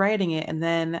started writing it. And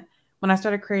then when I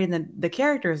started creating the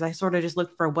characters, I sort of just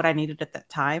looked for what I needed at that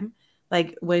time.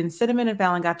 Like when Cinnamon and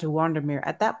Fallon got to Wandermere,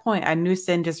 at that point, I knew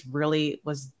Sin just really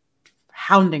was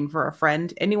hounding for a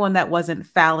friend. Anyone that wasn't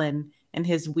Fallon and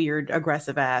his weird,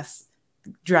 aggressive ass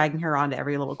dragging her onto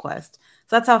every little quest.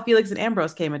 So that's how Felix and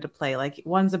Ambrose came into play. Like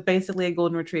one's basically a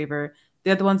golden retriever,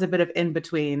 the other one's a bit of in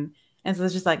between. And so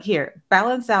it's just like, here,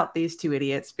 balance out these two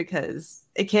idiots because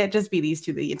it can't just be these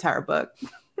two the entire book.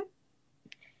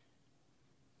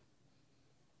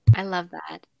 I love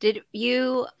that.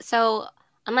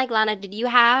 Unlike Lana, did you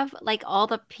have like all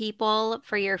the people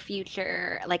for your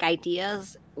future like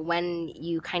ideas when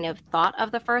you kind of thought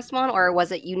of the first one, or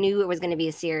was it you knew it was going to be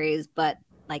a series but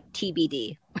like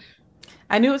TBD?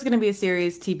 I knew it was going to be a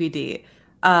series TBD.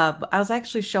 I was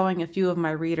actually showing a few of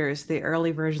my readers the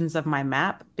early versions of my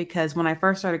map because when I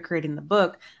first started creating the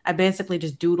book, I basically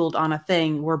just doodled on a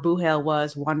thing where Buhale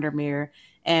was, Wandermere,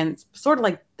 and sort of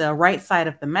like the right side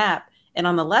of the map. And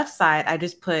on the left side, I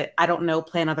just put, I don't know,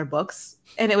 plan other books.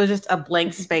 And it was just a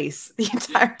blank space the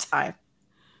entire time.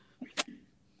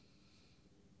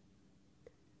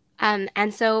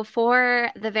 And so for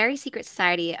The Very Secret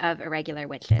Society of Irregular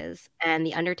Witches and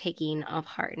The Undertaking of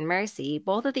Heart and Mercy,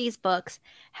 both of these books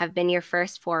have been your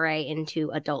first foray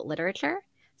into adult literature.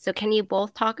 So can you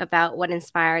both talk about what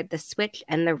inspired the switch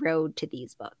and the road to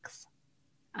these books?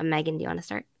 Megan, do you want to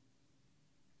start?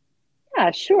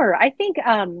 Yeah, sure. I think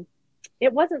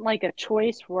it wasn't like a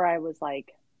choice where I was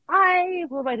like, I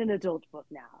will write an adult book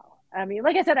now. I mean,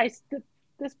 like I said,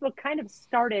 this book kind of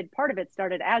started, part of it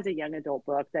started as a young adult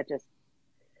book that just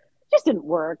didn't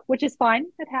work, which is fine.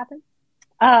 It happens.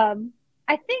 I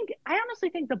honestly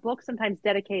think the book sometimes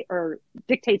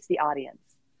dictates the audience.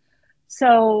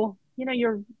 So,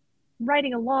 you're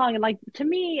writing along, and like, to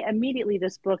me, immediately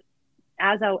this book,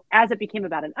 as it became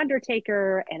about an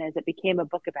undertaker, and as it became a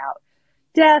book about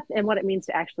death and what it means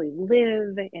to actually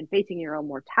live and facing your own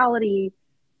mortality,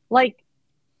 like,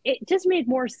 it just made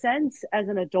more sense as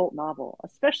an adult novel,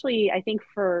 especially I think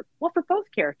for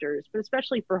both characters, but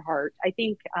especially for Hart. I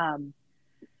think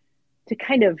to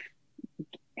kind of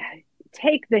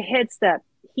take the hits that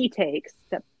he takes,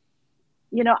 that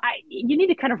you need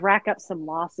to kind of rack up some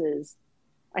losses,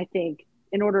 I think,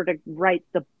 in order to write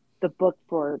the book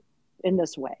in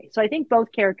this way. So I think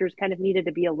both characters kind of needed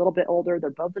to be a little bit older. They're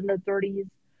both in their 30s.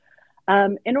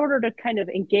 In order to kind of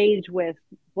engage with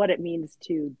what it means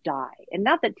to die. And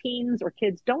not that teens or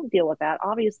kids don't deal with that.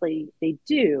 Obviously, they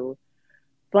do.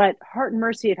 But Hart and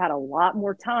Mercy have had a lot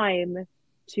more time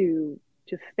to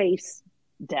face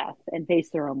death and face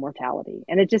their own mortality.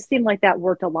 And it just seemed like that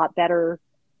worked a lot better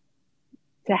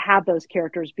to have those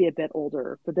characters be a bit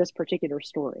older for this particular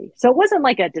story. So it wasn't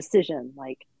like a decision,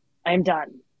 like, I'm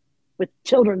done with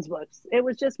children's books. It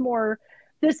was just more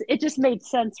it just made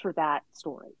sense for that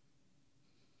story.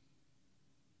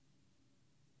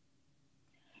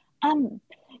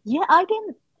 Yeah, I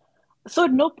didn't. So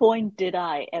at no point did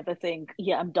I ever think,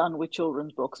 yeah, I'm done with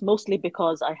children's books, mostly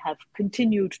because I have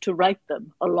continued to write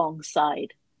them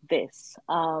alongside this.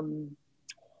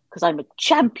 Because I'm a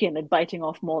champion at biting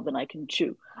off more than I can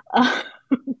chew.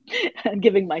 And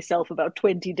giving myself about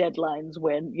 20 deadlines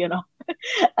when,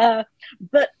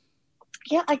 but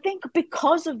yeah, I think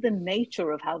because of the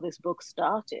nature of how this book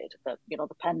started, the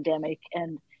pandemic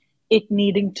and it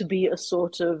needing to be a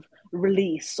sort of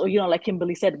release, or like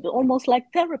Kimberly said, almost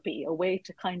like therapy, a way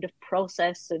to kind of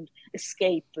process and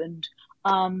escape. And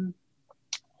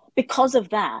because of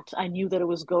that, I knew that it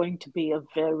was going to be a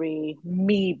very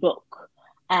me book,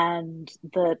 and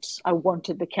that I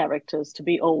wanted the characters to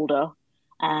be older,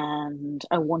 and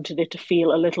I wanted it to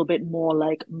feel a little bit more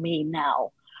like me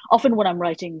now. Often when I'm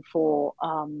writing for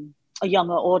a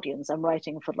younger audience, I'm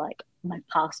writing for like my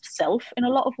past self in a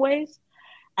lot of ways.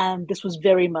 And this was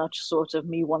very much sort of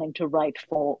me wanting to write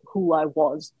for who I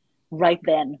was right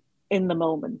then in the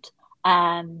moment.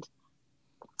 And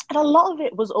a lot of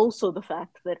it was also the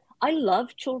fact that I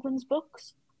love children's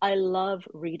books. I love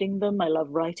reading them. I love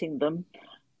writing them.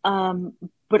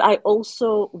 But I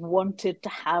also wanted to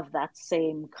have that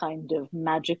same kind of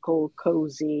magical,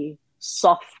 cozy,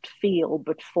 soft feel,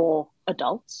 but for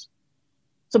adults.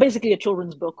 So basically a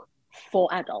children's book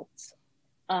for adults,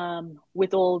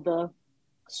 with all the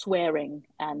swearing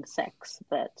and sex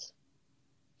that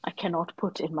I cannot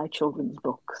put in my children's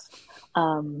books.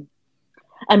 And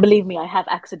believe me, I have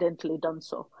accidentally done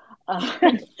so.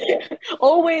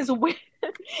 Always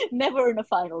never in a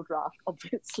final draft,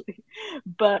 obviously.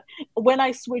 But when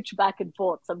I switch back and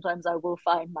forth, sometimes I will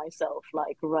find myself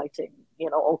like writing,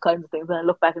 all kinds of things. And I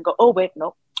look back and go, oh, wait,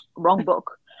 no, wrong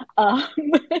book.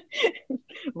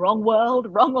 Wrong world,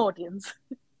 wrong audience.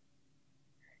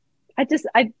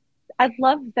 I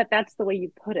love that that's the way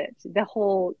you put it. The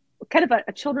whole kind of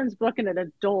a children's book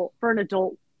and for an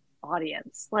adult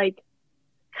audience. Like,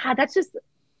 God, that's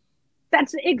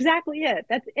exactly it.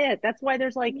 That's it. That's why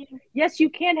there's like, yes, you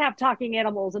can have talking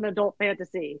animals in adult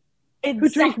fantasy. Exactly. Who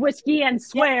drink whiskey and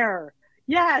swear.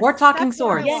 Yes. Or talking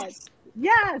swords. Yes.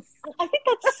 I think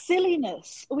that's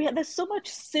silliness. There's so much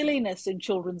silliness in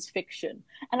children's fiction.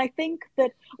 And I think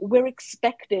that we're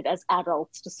expected as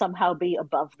adults to somehow be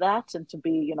above that and to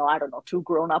be, I don't know, too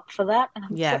grown up for that.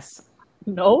 And yes.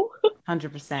 Like, no.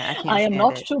 100%. I am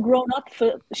not too grown up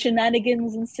for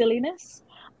shenanigans and silliness.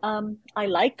 I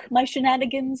like my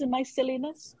shenanigans and my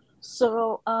silliness.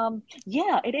 So,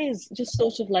 yeah, it is just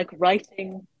sort of like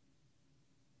writing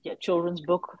a children's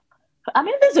book. I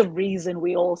mean, there's a reason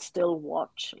we all still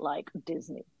watch like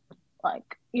Disney.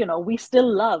 Like, we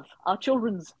still love our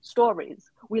children's stories.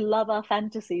 We love our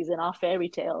fantasies and our fairy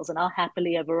tales and our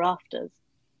happily ever afters.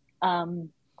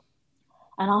 And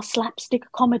our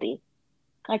slapstick comedy.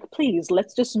 Like, please,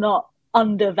 let's just not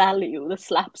undervalue the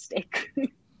slapstick.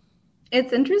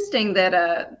 It's interesting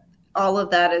that all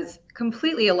of that is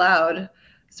completely allowed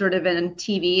sort of in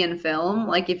TV and film.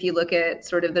 Like if you look at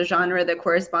sort of the genre that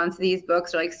corresponds to these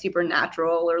books, or like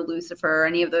Supernatural or Lucifer, or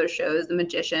any of those shows, The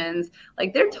Magicians,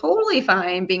 like they're totally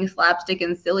fine being slapstick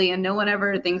and silly and no one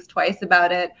ever thinks twice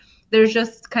about it. There's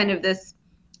just kind of this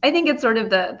I think it's sort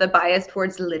of the bias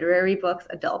towards literary books,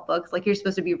 adult books. Like you're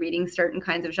supposed to be reading certain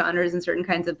kinds of genres and certain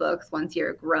kinds of books once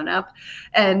you're grown up.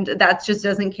 And that just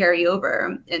doesn't carry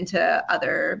over into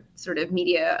other sort of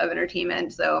media of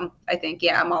entertainment. So I think,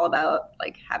 yeah, I'm all about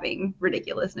like having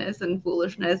ridiculousness and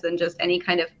foolishness and just any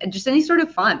sort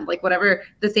of fun, like whatever,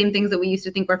 the same things that we used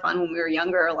to think were fun when we were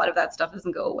younger. A lot of that stuff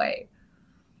doesn't go away.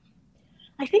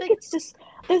 I think it's just,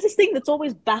 there's this thing that's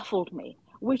always baffled me,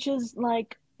 which is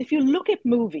like, if you look at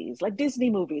movies, like Disney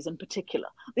movies in particular,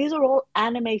 these are all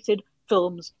animated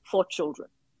films for children.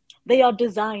 They are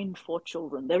designed for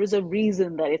children. There is a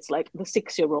reason that it's like the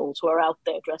 6-year-olds who are out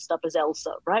there dressed up as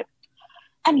Elsa, right?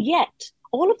 And yet,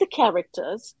 all of the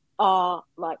characters are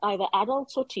like either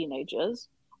adults or teenagers.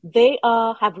 They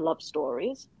have love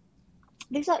stories.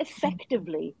 These are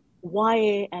effectively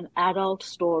YA and adult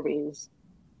stories,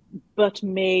 but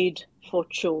made for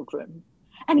children.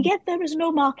 And yet there is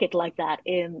no market like that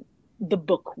in the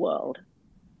book world.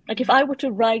 Like if I were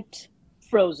to write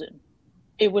Frozen,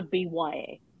 it would be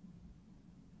YA.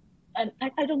 And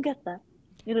I don't get that.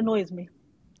 It annoys me.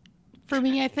 For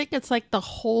me, I think it's like the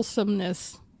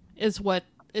wholesomeness is what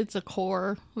it's a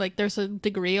core. Like there's a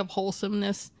degree of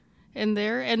wholesomeness in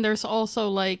there. And there's also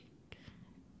like,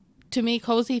 to me,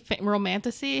 cozy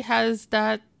romantasy has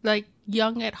that like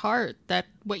young at heart, that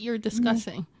what you're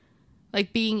discussing.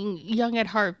 Like being young at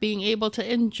heart, being able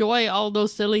to enjoy all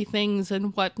those silly things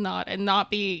and whatnot and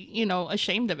not be,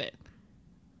 ashamed of it.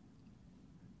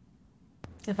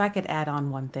 If I could add on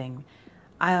one thing,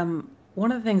 one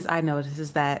of the things I notice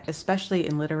is that, especially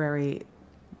in literary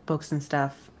books and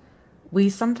stuff, we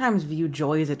sometimes view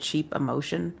joy as a cheap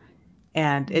emotion.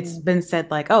 And it's been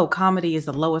said like, oh, comedy is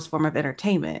the lowest form of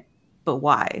entertainment. But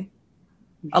why?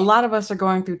 A lot of us are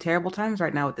going through terrible times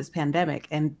right now with this pandemic,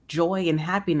 and joy and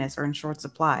happiness are in short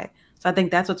supply. So I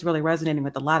think that's what's really resonating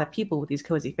with a lot of people with these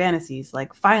cozy fantasies.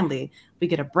 Like, finally, we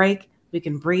get a break, we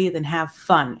can breathe and have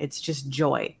fun. It's just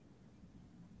joy.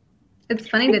 It's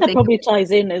funny that probably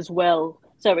ties in as well.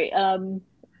 Sorry,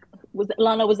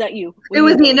 Lana, was that you? It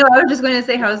was me. No, I was just going to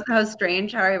say how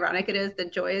strange, how ironic it is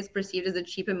that joy is perceived as a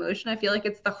cheap emotion. I feel like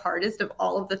it's the hardest of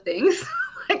all of the things.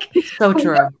 Like, so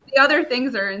true. The other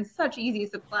things are in such easy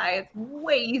supply. It's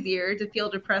way easier to feel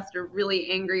depressed or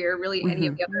really angry or really any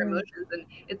of the other emotions. And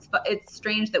it's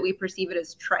strange that we perceive it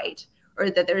as trite, or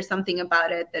that there's something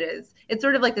about it that is. It's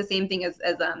sort of like the same thing as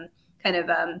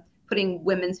putting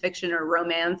women's fiction or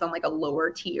romance on like a lower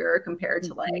tier compared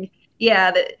to like,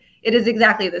 that it is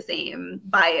exactly the same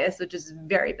bias, which is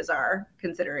very bizarre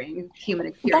considering human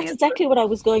experience. That's exactly what I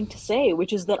was going to say,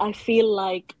 which is that I feel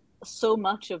like so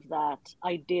much of that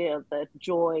idea that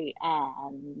joy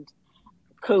and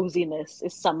coziness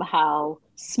is somehow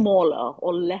smaller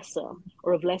or lesser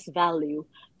or of less value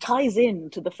ties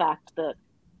into the fact that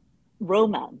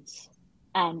romance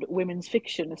and women's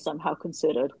fiction is somehow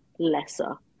considered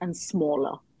lesser and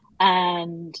smaller.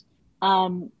 And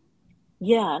and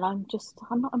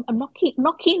I'm not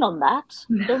keen on that.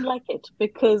 I don't like it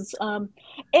because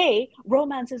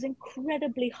romance is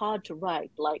incredibly hard to write.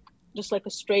 Like just like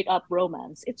a straight up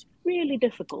romance, it's really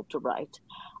difficult to write.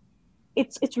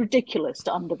 It's ridiculous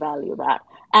to undervalue that.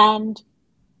 And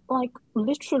like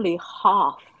literally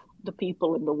half the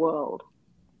people in the world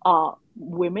are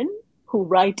women who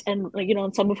write, and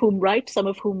and some of whom write, some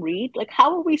of whom read. Like,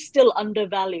 how are we still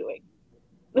undervaluing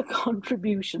the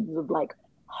contributions of like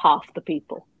half the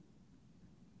people?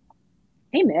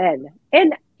 Amen.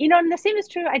 And and the same is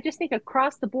true, I just think,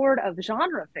 across the board of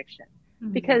genre fiction,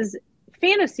 because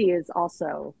fantasy is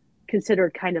also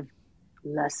considered kind of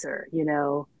lesser,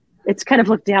 it's kind of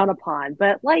looked down upon.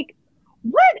 But like,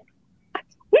 what?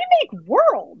 We make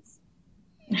worlds.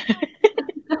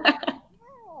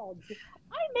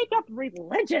 I make up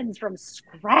religions from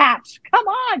scratch. Come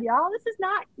on, y'all. This is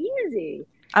not easy.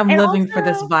 I'm living for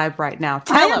this vibe right now.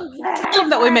 Tell them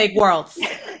that we make worlds.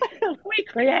 We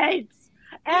create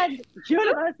and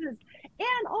universes.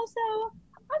 And also,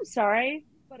 I'm sorry,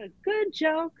 but a good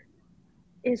joke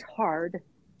is hard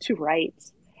to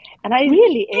write. And I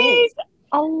really think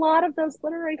a lot of those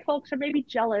literary folks are maybe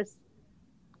jealous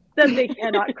that they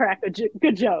cannot crack a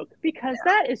good joke, because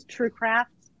that is true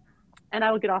craft. And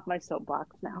I will get off my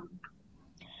soapbox now.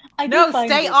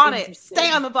 Stay on it. Stay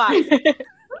on the box.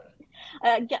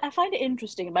 I find it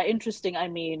interesting. By interesting, I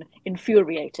mean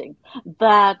infuriating.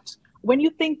 That when you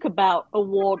think about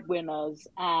award winners,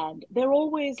 and they're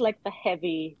always like the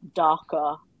heavy,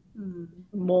 darker,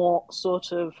 more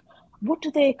sort of, what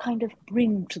do they kind of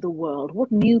bring to the world?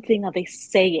 What new thing are they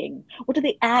saying? What do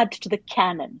they add to the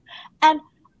canon? And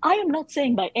I am not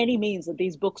saying by any means that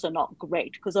these books are not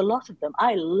great, because a lot of them,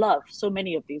 I love so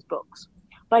many of these books,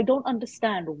 but I don't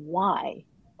understand why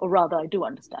or rather I do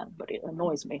understand, but it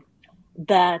annoys me,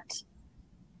 that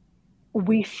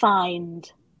we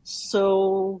find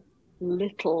so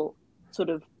little sort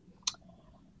of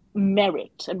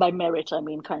merit, and by merit I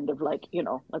mean kind of like,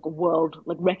 like world,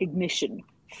 like recognition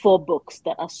for books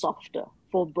that are softer,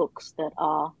 for books that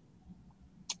are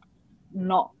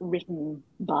not written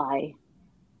by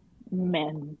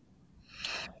men.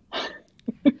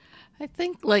 I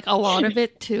think like a lot of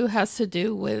it too has to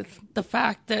do with the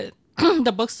fact that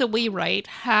the books that we write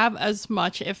have as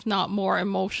much, if not more,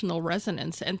 emotional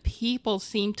resonance, and people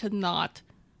seem to not,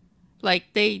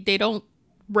 like, they don't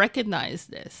recognize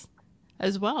this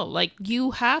as well. Like,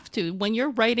 you have to, when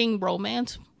you're writing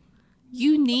romance,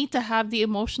 you need to have the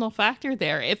emotional factor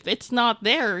there. If it's not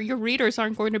there, your readers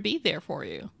aren't going to be there for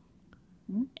you.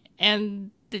 Mm-hmm. And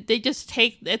they just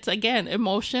take, it's again,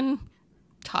 emotion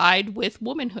tied with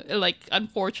womanhood, like,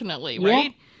 unfortunately,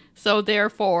 right? So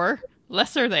therefore,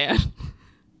 lesser than.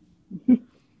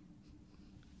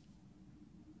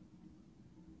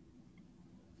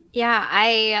 Yeah,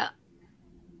 I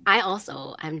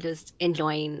also am just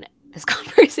enjoying this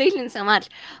conversation so much.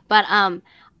 But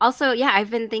also, yeah, I've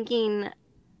been thinking,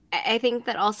 I think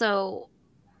that also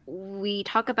we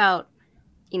talk about,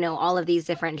 all of these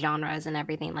different genres and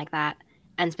everything like that,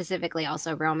 and specifically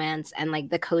also romance and like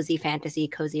the cozy fantasy,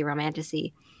 cozy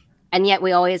romantasy. And yet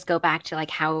we always go back to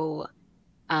like how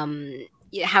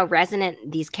resonant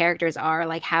these characters are,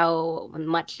 like how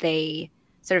much they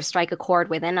sort of strike a chord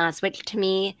within us, which to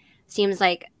me seems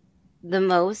like the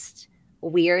most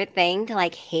weird thing to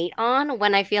like hate on,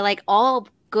 when I feel like all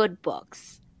good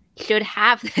books should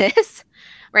have this,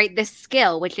 right? This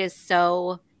skill, which is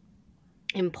so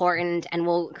important and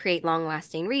will create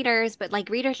long-lasting readers, but like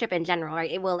readership in general,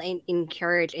 right? It will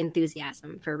encourage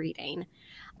enthusiasm for reading.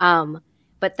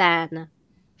 But then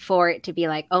for it to be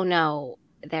like, oh no,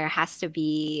 there has to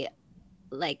be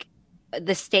like,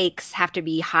 the stakes have to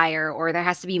be higher, or there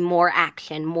has to be more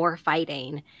action, more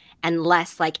fighting, and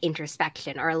less like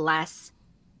introspection or less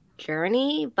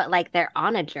journey, but like they're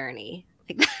on a journey.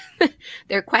 Like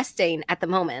they're questing at the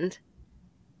moment.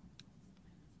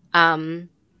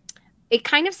 It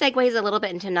kind of segues a little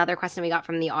bit into another question we got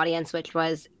from the audience, which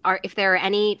was, if there are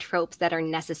any tropes that are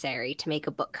necessary to make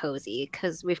a book cozy?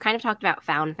 Because we've kind of talked about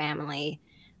found family.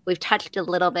 We've touched a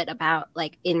little bit about,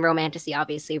 like, in Romantasy,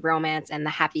 obviously, romance and the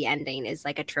happy ending is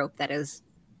like a trope that is,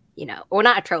 or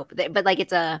not a trope, but like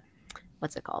it's a,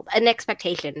 what's it called? An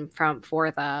expectation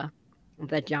for the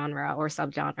genre or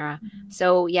subgenre. Mm-hmm.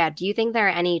 So yeah, do you think there are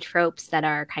any tropes that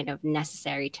are kind of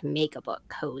necessary to make a book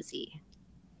cozy?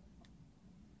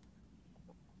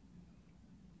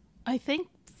 I think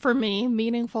for me,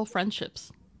 meaningful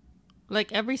friendships.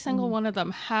 Like every single one of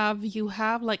them you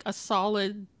have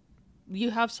solid,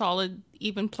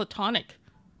 even platonic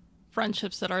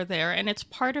friendships that are there. And it's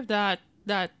part of that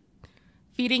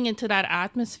feeding into that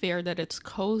atmosphere, that it's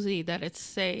cozy, that it's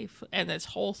safe, and it's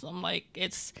wholesome. Like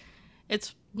it's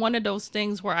one of those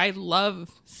things where I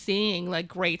love seeing like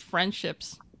great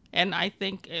friendships. And I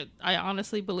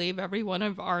honestly believe every one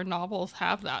of our novels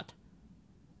have that.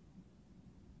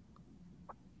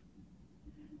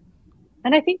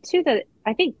 And I think too that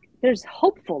there's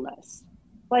hopefulness.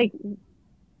 Like,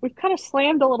 we've kind of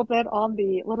slammed a little bit on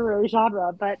the literary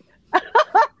genre, but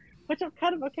which I'm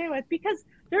kind of okay with, because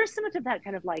there is so much of that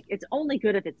kind of like, it's only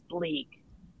good if it's bleak,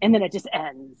 and then it just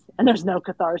ends, and there's no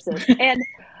catharsis. And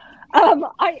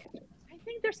I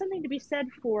think there's something to be said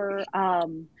for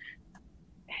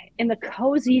in the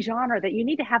cozy genre, that you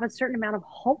need to have a certain amount of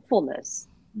hopefulness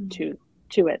to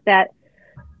it. That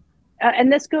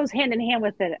and this goes hand in hand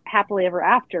with it happily ever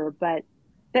after, but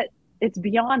that it's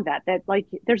beyond that, like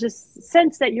there's a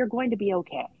sense that you're going to be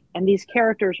okay, and these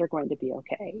characters are going to be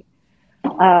okay,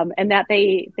 and that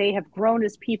they have grown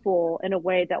as people in a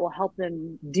way that will help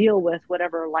them deal with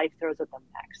whatever life throws at them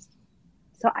next.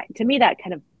 So to me, that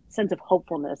kind of sense of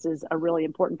hopefulness is a really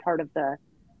important part of the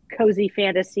cozy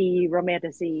fantasy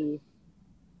romantasy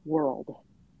world.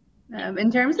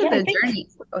 In terms of the journey,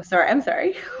 I'm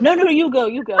sorry. No, you go.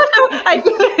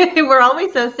 We're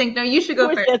always so synced. No, you should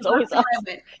go first. It's always us.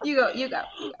 You go.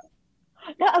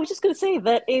 No, I was just going to say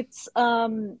that it's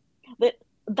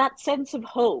that sense of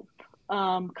hope.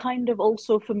 Kind of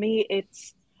also for me,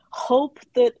 it's hope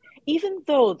that even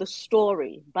though the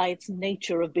story, by its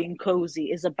nature of being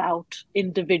cozy, is about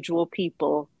individual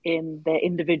people in their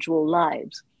individual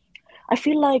lives, I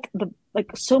feel like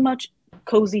so much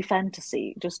cozy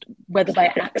fantasy, just whether by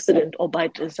accident or by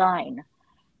design,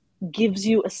 gives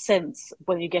you a sense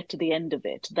when you get to the end of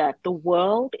it that the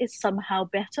world is somehow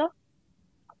better,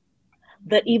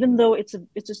 that even though it's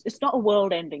not a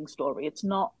world-ending story, it's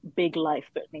not big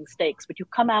life-threatening stakes, but you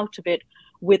come out of it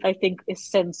with, I think, a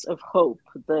sense of hope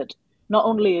that not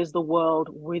only is the world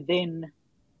within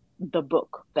the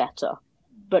book better,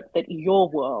 but that your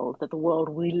world, that the world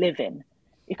we live in,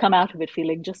 you come out of it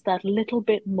feeling just that little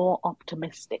bit more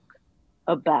optimistic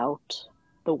about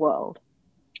the world.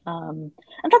 And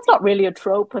that's not really a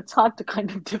trope. It's hard to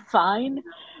kind of define,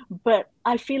 but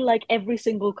I feel like every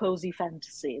single cozy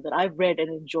fantasy that I've read and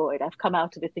enjoyed, I've come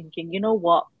out of it thinking, you know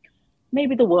what?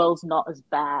 Maybe the world's not as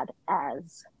bad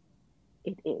as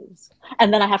it is.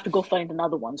 And then I have to go find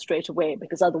another one straight away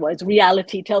because otherwise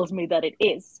reality tells me that it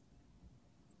is.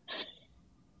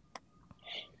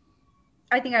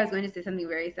 I think I was going to say something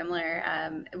very similar,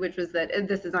 which was that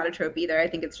this is not a trope either. I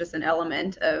think it's just an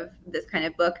element of this kind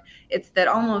of book. It's that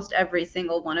almost every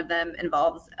single one of them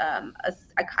involves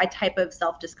a type of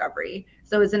self-discovery.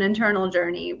 So it's an internal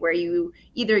journey where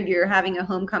you're having a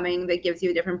homecoming that gives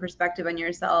you a different perspective on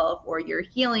yourself, or you're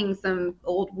healing some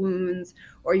old wounds,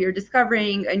 or you're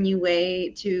discovering a new way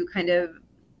to kind of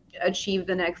achieve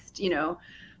the next,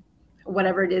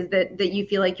 whatever it is that you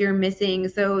feel like you're missing.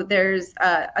 So there's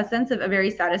a sense of a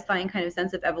very satisfying kind of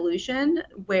sense of evolution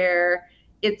where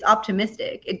it's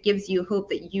optimistic. It gives you hope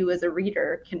that you as a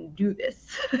reader can do this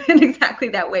in exactly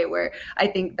that way, where I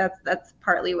think that's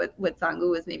partly what Sangu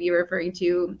was maybe referring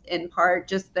to, in part,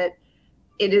 just that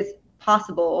it is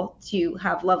possible to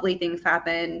have lovely things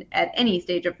happen at any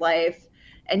stage of life.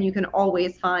 And you can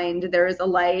always find there is a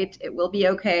light. It will be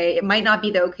okay. It might not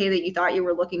be the okay that you thought you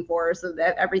were looking for, so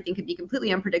that everything could be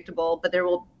completely unpredictable, but there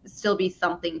will still be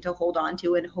something to hold on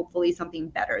to, and hopefully something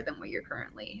better than what you're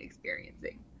currently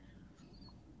experiencing.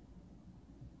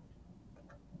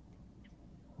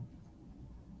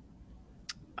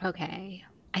 Okay.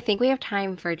 I think we have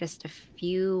time for just a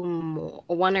few more,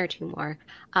 one or two more.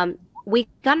 We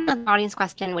got another audience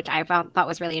question, which I thought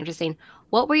was really interesting.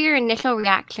 What were your initial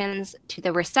reactions to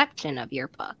the reception of your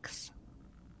books?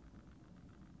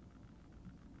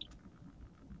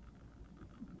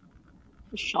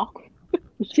 Shock.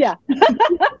 Yeah.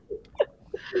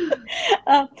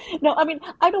 No, I mean,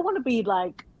 I don't want to be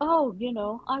like, oh,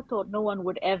 I thought no one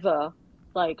would ever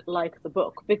like the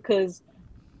book, because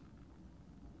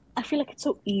I feel like it's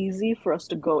so easy for us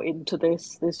to go into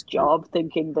this job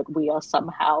thinking that we are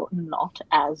somehow not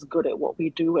as good at what we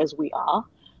do as we are.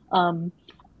 And,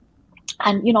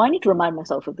 I need to remind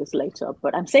myself of this later,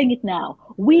 but I'm saying it now.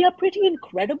 We are pretty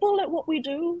incredible at what we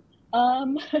do.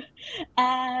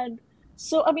 And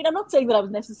so, I mean, I'm not saying that I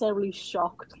was necessarily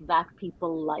shocked that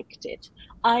people liked it.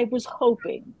 I was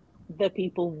hoping that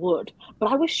people would,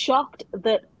 but I was shocked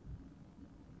that,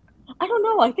 I don't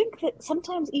know, I think that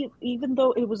sometimes even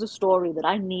though it was a story that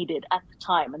I needed at the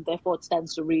time, and therefore it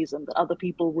stands to reason that other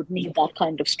people would need that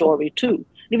kind of story too,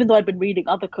 even though I'd been reading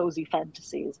other cozy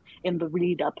fantasies in the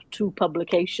lead up to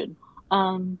publication,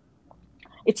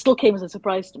 it still came as a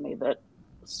surprise to me that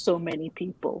so many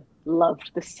people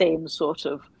loved the same sort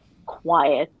of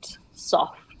quiet,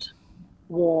 soft,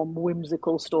 warm,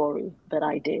 whimsical story that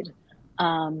I did.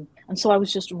 And so I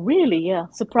was just really,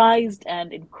 surprised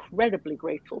and incredibly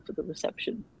grateful for the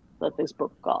reception that this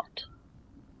book got.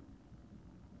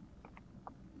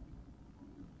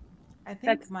 I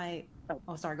think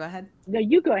sorry, go ahead. No,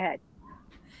 you go ahead.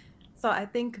 So I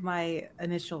think my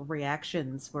initial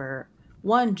reactions were,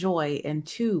 one, joy, and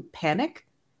two, panic.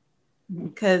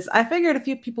 Because I figured a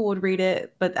few people would read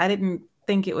it, but I didn't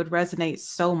think it would resonate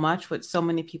so much with so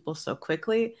many people so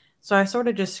quickly. So I sort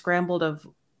of just scrambled of,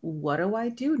 what do I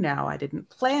do now? I didn't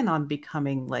plan on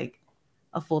becoming like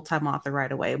a full-time author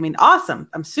right away. I mean, awesome.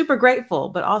 I'm super grateful,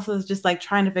 but also it's just like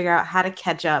trying to figure out how to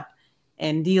catch up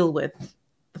and deal with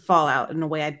the fallout in a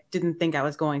way I didn't think I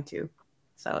was going to.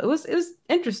 So it was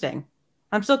interesting.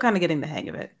 I'm still kind of getting the hang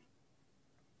of it.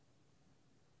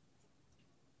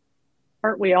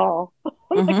 Aren't we all?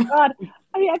 Oh my God.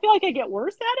 I mean, I feel like I get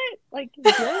worse at it. Like,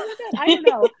 dealing with it. I don't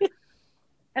know.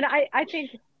 And I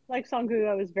think, like Sangu,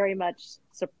 I was very much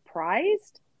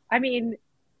surprised. I mean,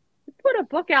 put a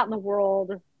book out in the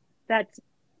world that's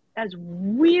as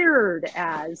weird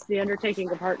as The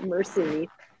Undertaking of Heart and Mercy.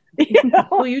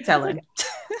 Who are you telling?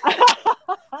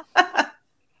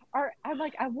 I'm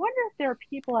like, I wonder if there are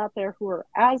people out there who are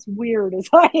as weird as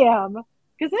I am.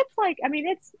 Because it's like, I mean,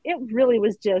 it really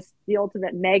was just the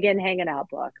ultimate Megan hanging out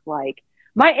book. Like,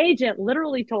 my agent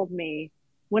literally told me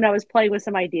when I was playing with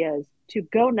some ideas to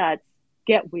go nuts,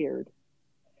 get weird.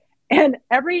 And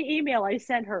every email I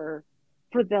sent her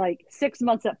for the 6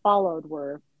 months that followed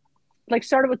were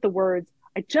started with the words,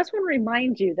 I just want to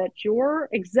remind you that your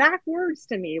exact words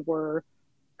to me were,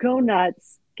 go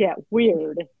nuts, get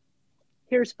weird.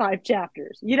 here's 5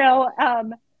 chapters, you know?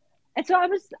 And so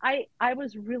I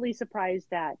was really surprised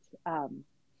that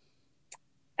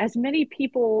as many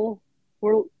people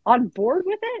were on board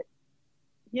with it,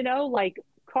 you know, like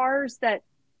cars that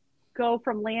go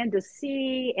from land to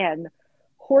sea and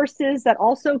horses that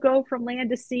also go from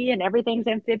land to sea and everything's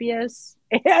amphibious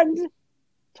and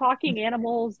talking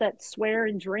animals that swear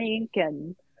and drink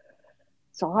and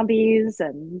zombies.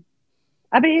 And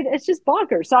I mean, it's just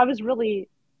bonkers. So I was really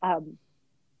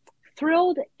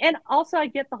thrilled. And also I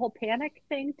get the whole panic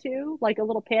thing too, like a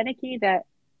little panicky that,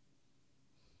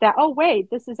 oh, wait,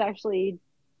 this is actually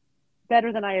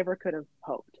better than I ever could have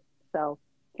hoped. So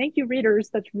thank you, readers.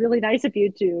 That's really nice of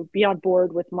you to be on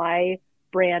board with my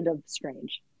brand of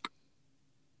strange.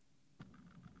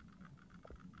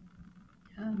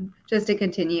 Just to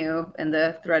continue in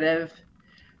the thread of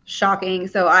shocking.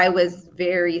 So I was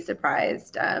very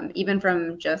surprised, even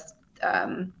from just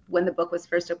when the book was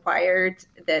first acquired,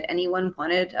 that anyone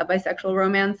wanted a bisexual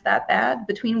romance that bad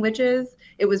between witches.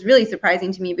 It was really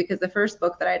surprising to me because the first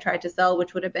book that I tried to sell,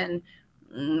 which would have been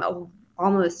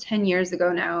almost 10 years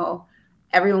ago now,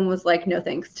 everyone was like, no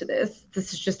thanks to this.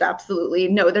 This is just absolutely,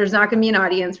 no, there's not going to be an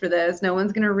audience for this. No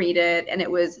one's going to read it. And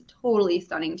it was totally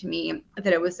stunning to me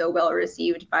that it was so well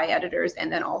received by editors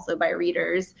and then also by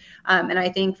readers. And I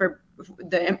think for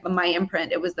my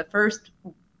imprint, it was the first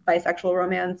bisexual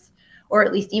romance, or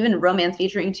at least even romance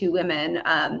featuring 2 women,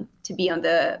 to be on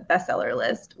the bestseller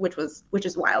list, which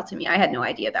is wild to me. I had no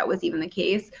idea that was even the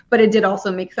case, but it did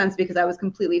also make sense because I was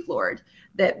completely floored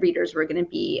that readers were going to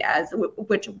be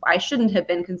which I shouldn't have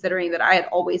been, considering that I had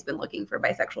always been looking for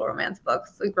bisexual romance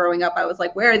books. Like growing up, I was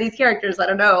like, where are these characters? I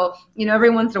don't know. You know, every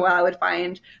once in a while I would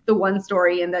find the one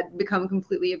story and that become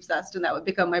completely obsessed and that would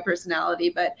become my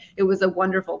personality. But it was a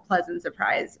wonderful, pleasant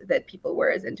surprise that people were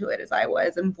as into it as I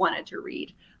was and wanted to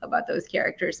read about those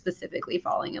characters specifically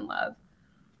falling in love.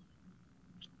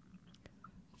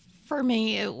 For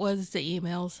me, it was the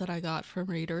emails that I got from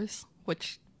readers,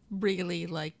 which really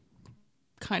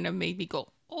kind of made me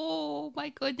go, oh my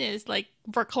goodness, like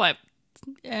verklempt.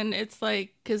 And it's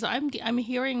like, because I'm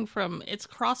hearing from, it's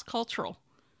cross-cultural.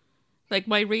 Like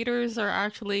my readers are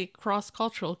actually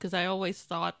cross-cultural, because I always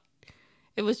thought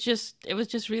it was just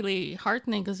really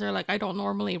heartening, because they're like, I don't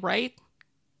normally write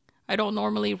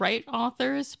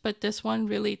authors, but this one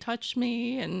really touched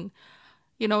me. And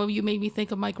you know, you made me think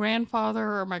of my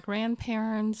grandfather or my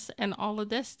grandparents and all of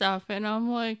this stuff. And I'm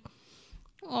like,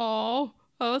 oh,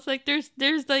 I was like, there's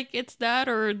like, it's that,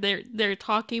 or they're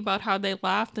talking about how they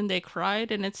laughed and they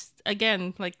cried. And it's,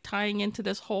 again, like tying into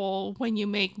this whole, when you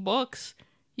make books,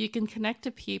 you can connect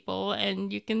to people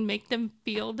and you can make them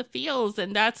feel the feels.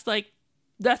 And that's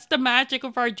the magic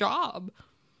of our job.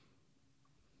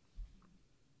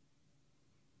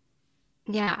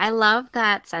 Yeah, I love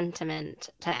that sentiment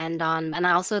to end on. And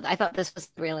I thought this was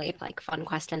really like fun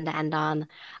question to end on.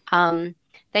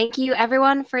 Thank you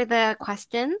everyone for the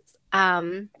questions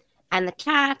and the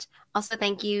chat. Also,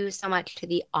 thank you so much to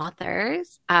the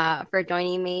authors for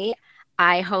joining me.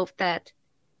 I hope that,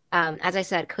 as I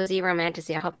said, cozy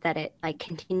romantasy, I hope that it like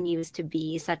continues to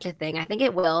be such a thing. I think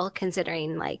it will,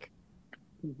 considering like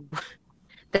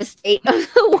the state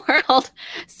of the world.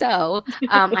 So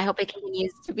I hope it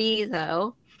continues to be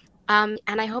so. And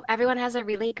I hope everyone has a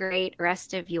really great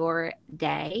rest of your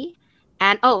day.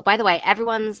 And oh, by the way,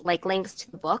 everyone's like links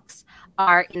to the books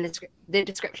are in the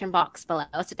description box below.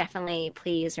 So definitely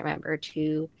please remember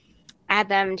to add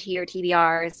them to your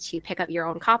TBRs, to pick up your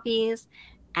own copies,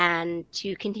 and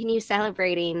to continue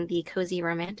celebrating the cozy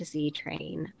romantasy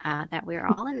train that we're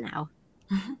all in now.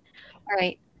 All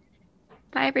right.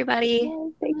 Bye, everybody.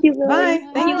 Thank you, Lily.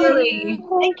 Bye. Thank you.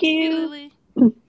 Thank you. Lily.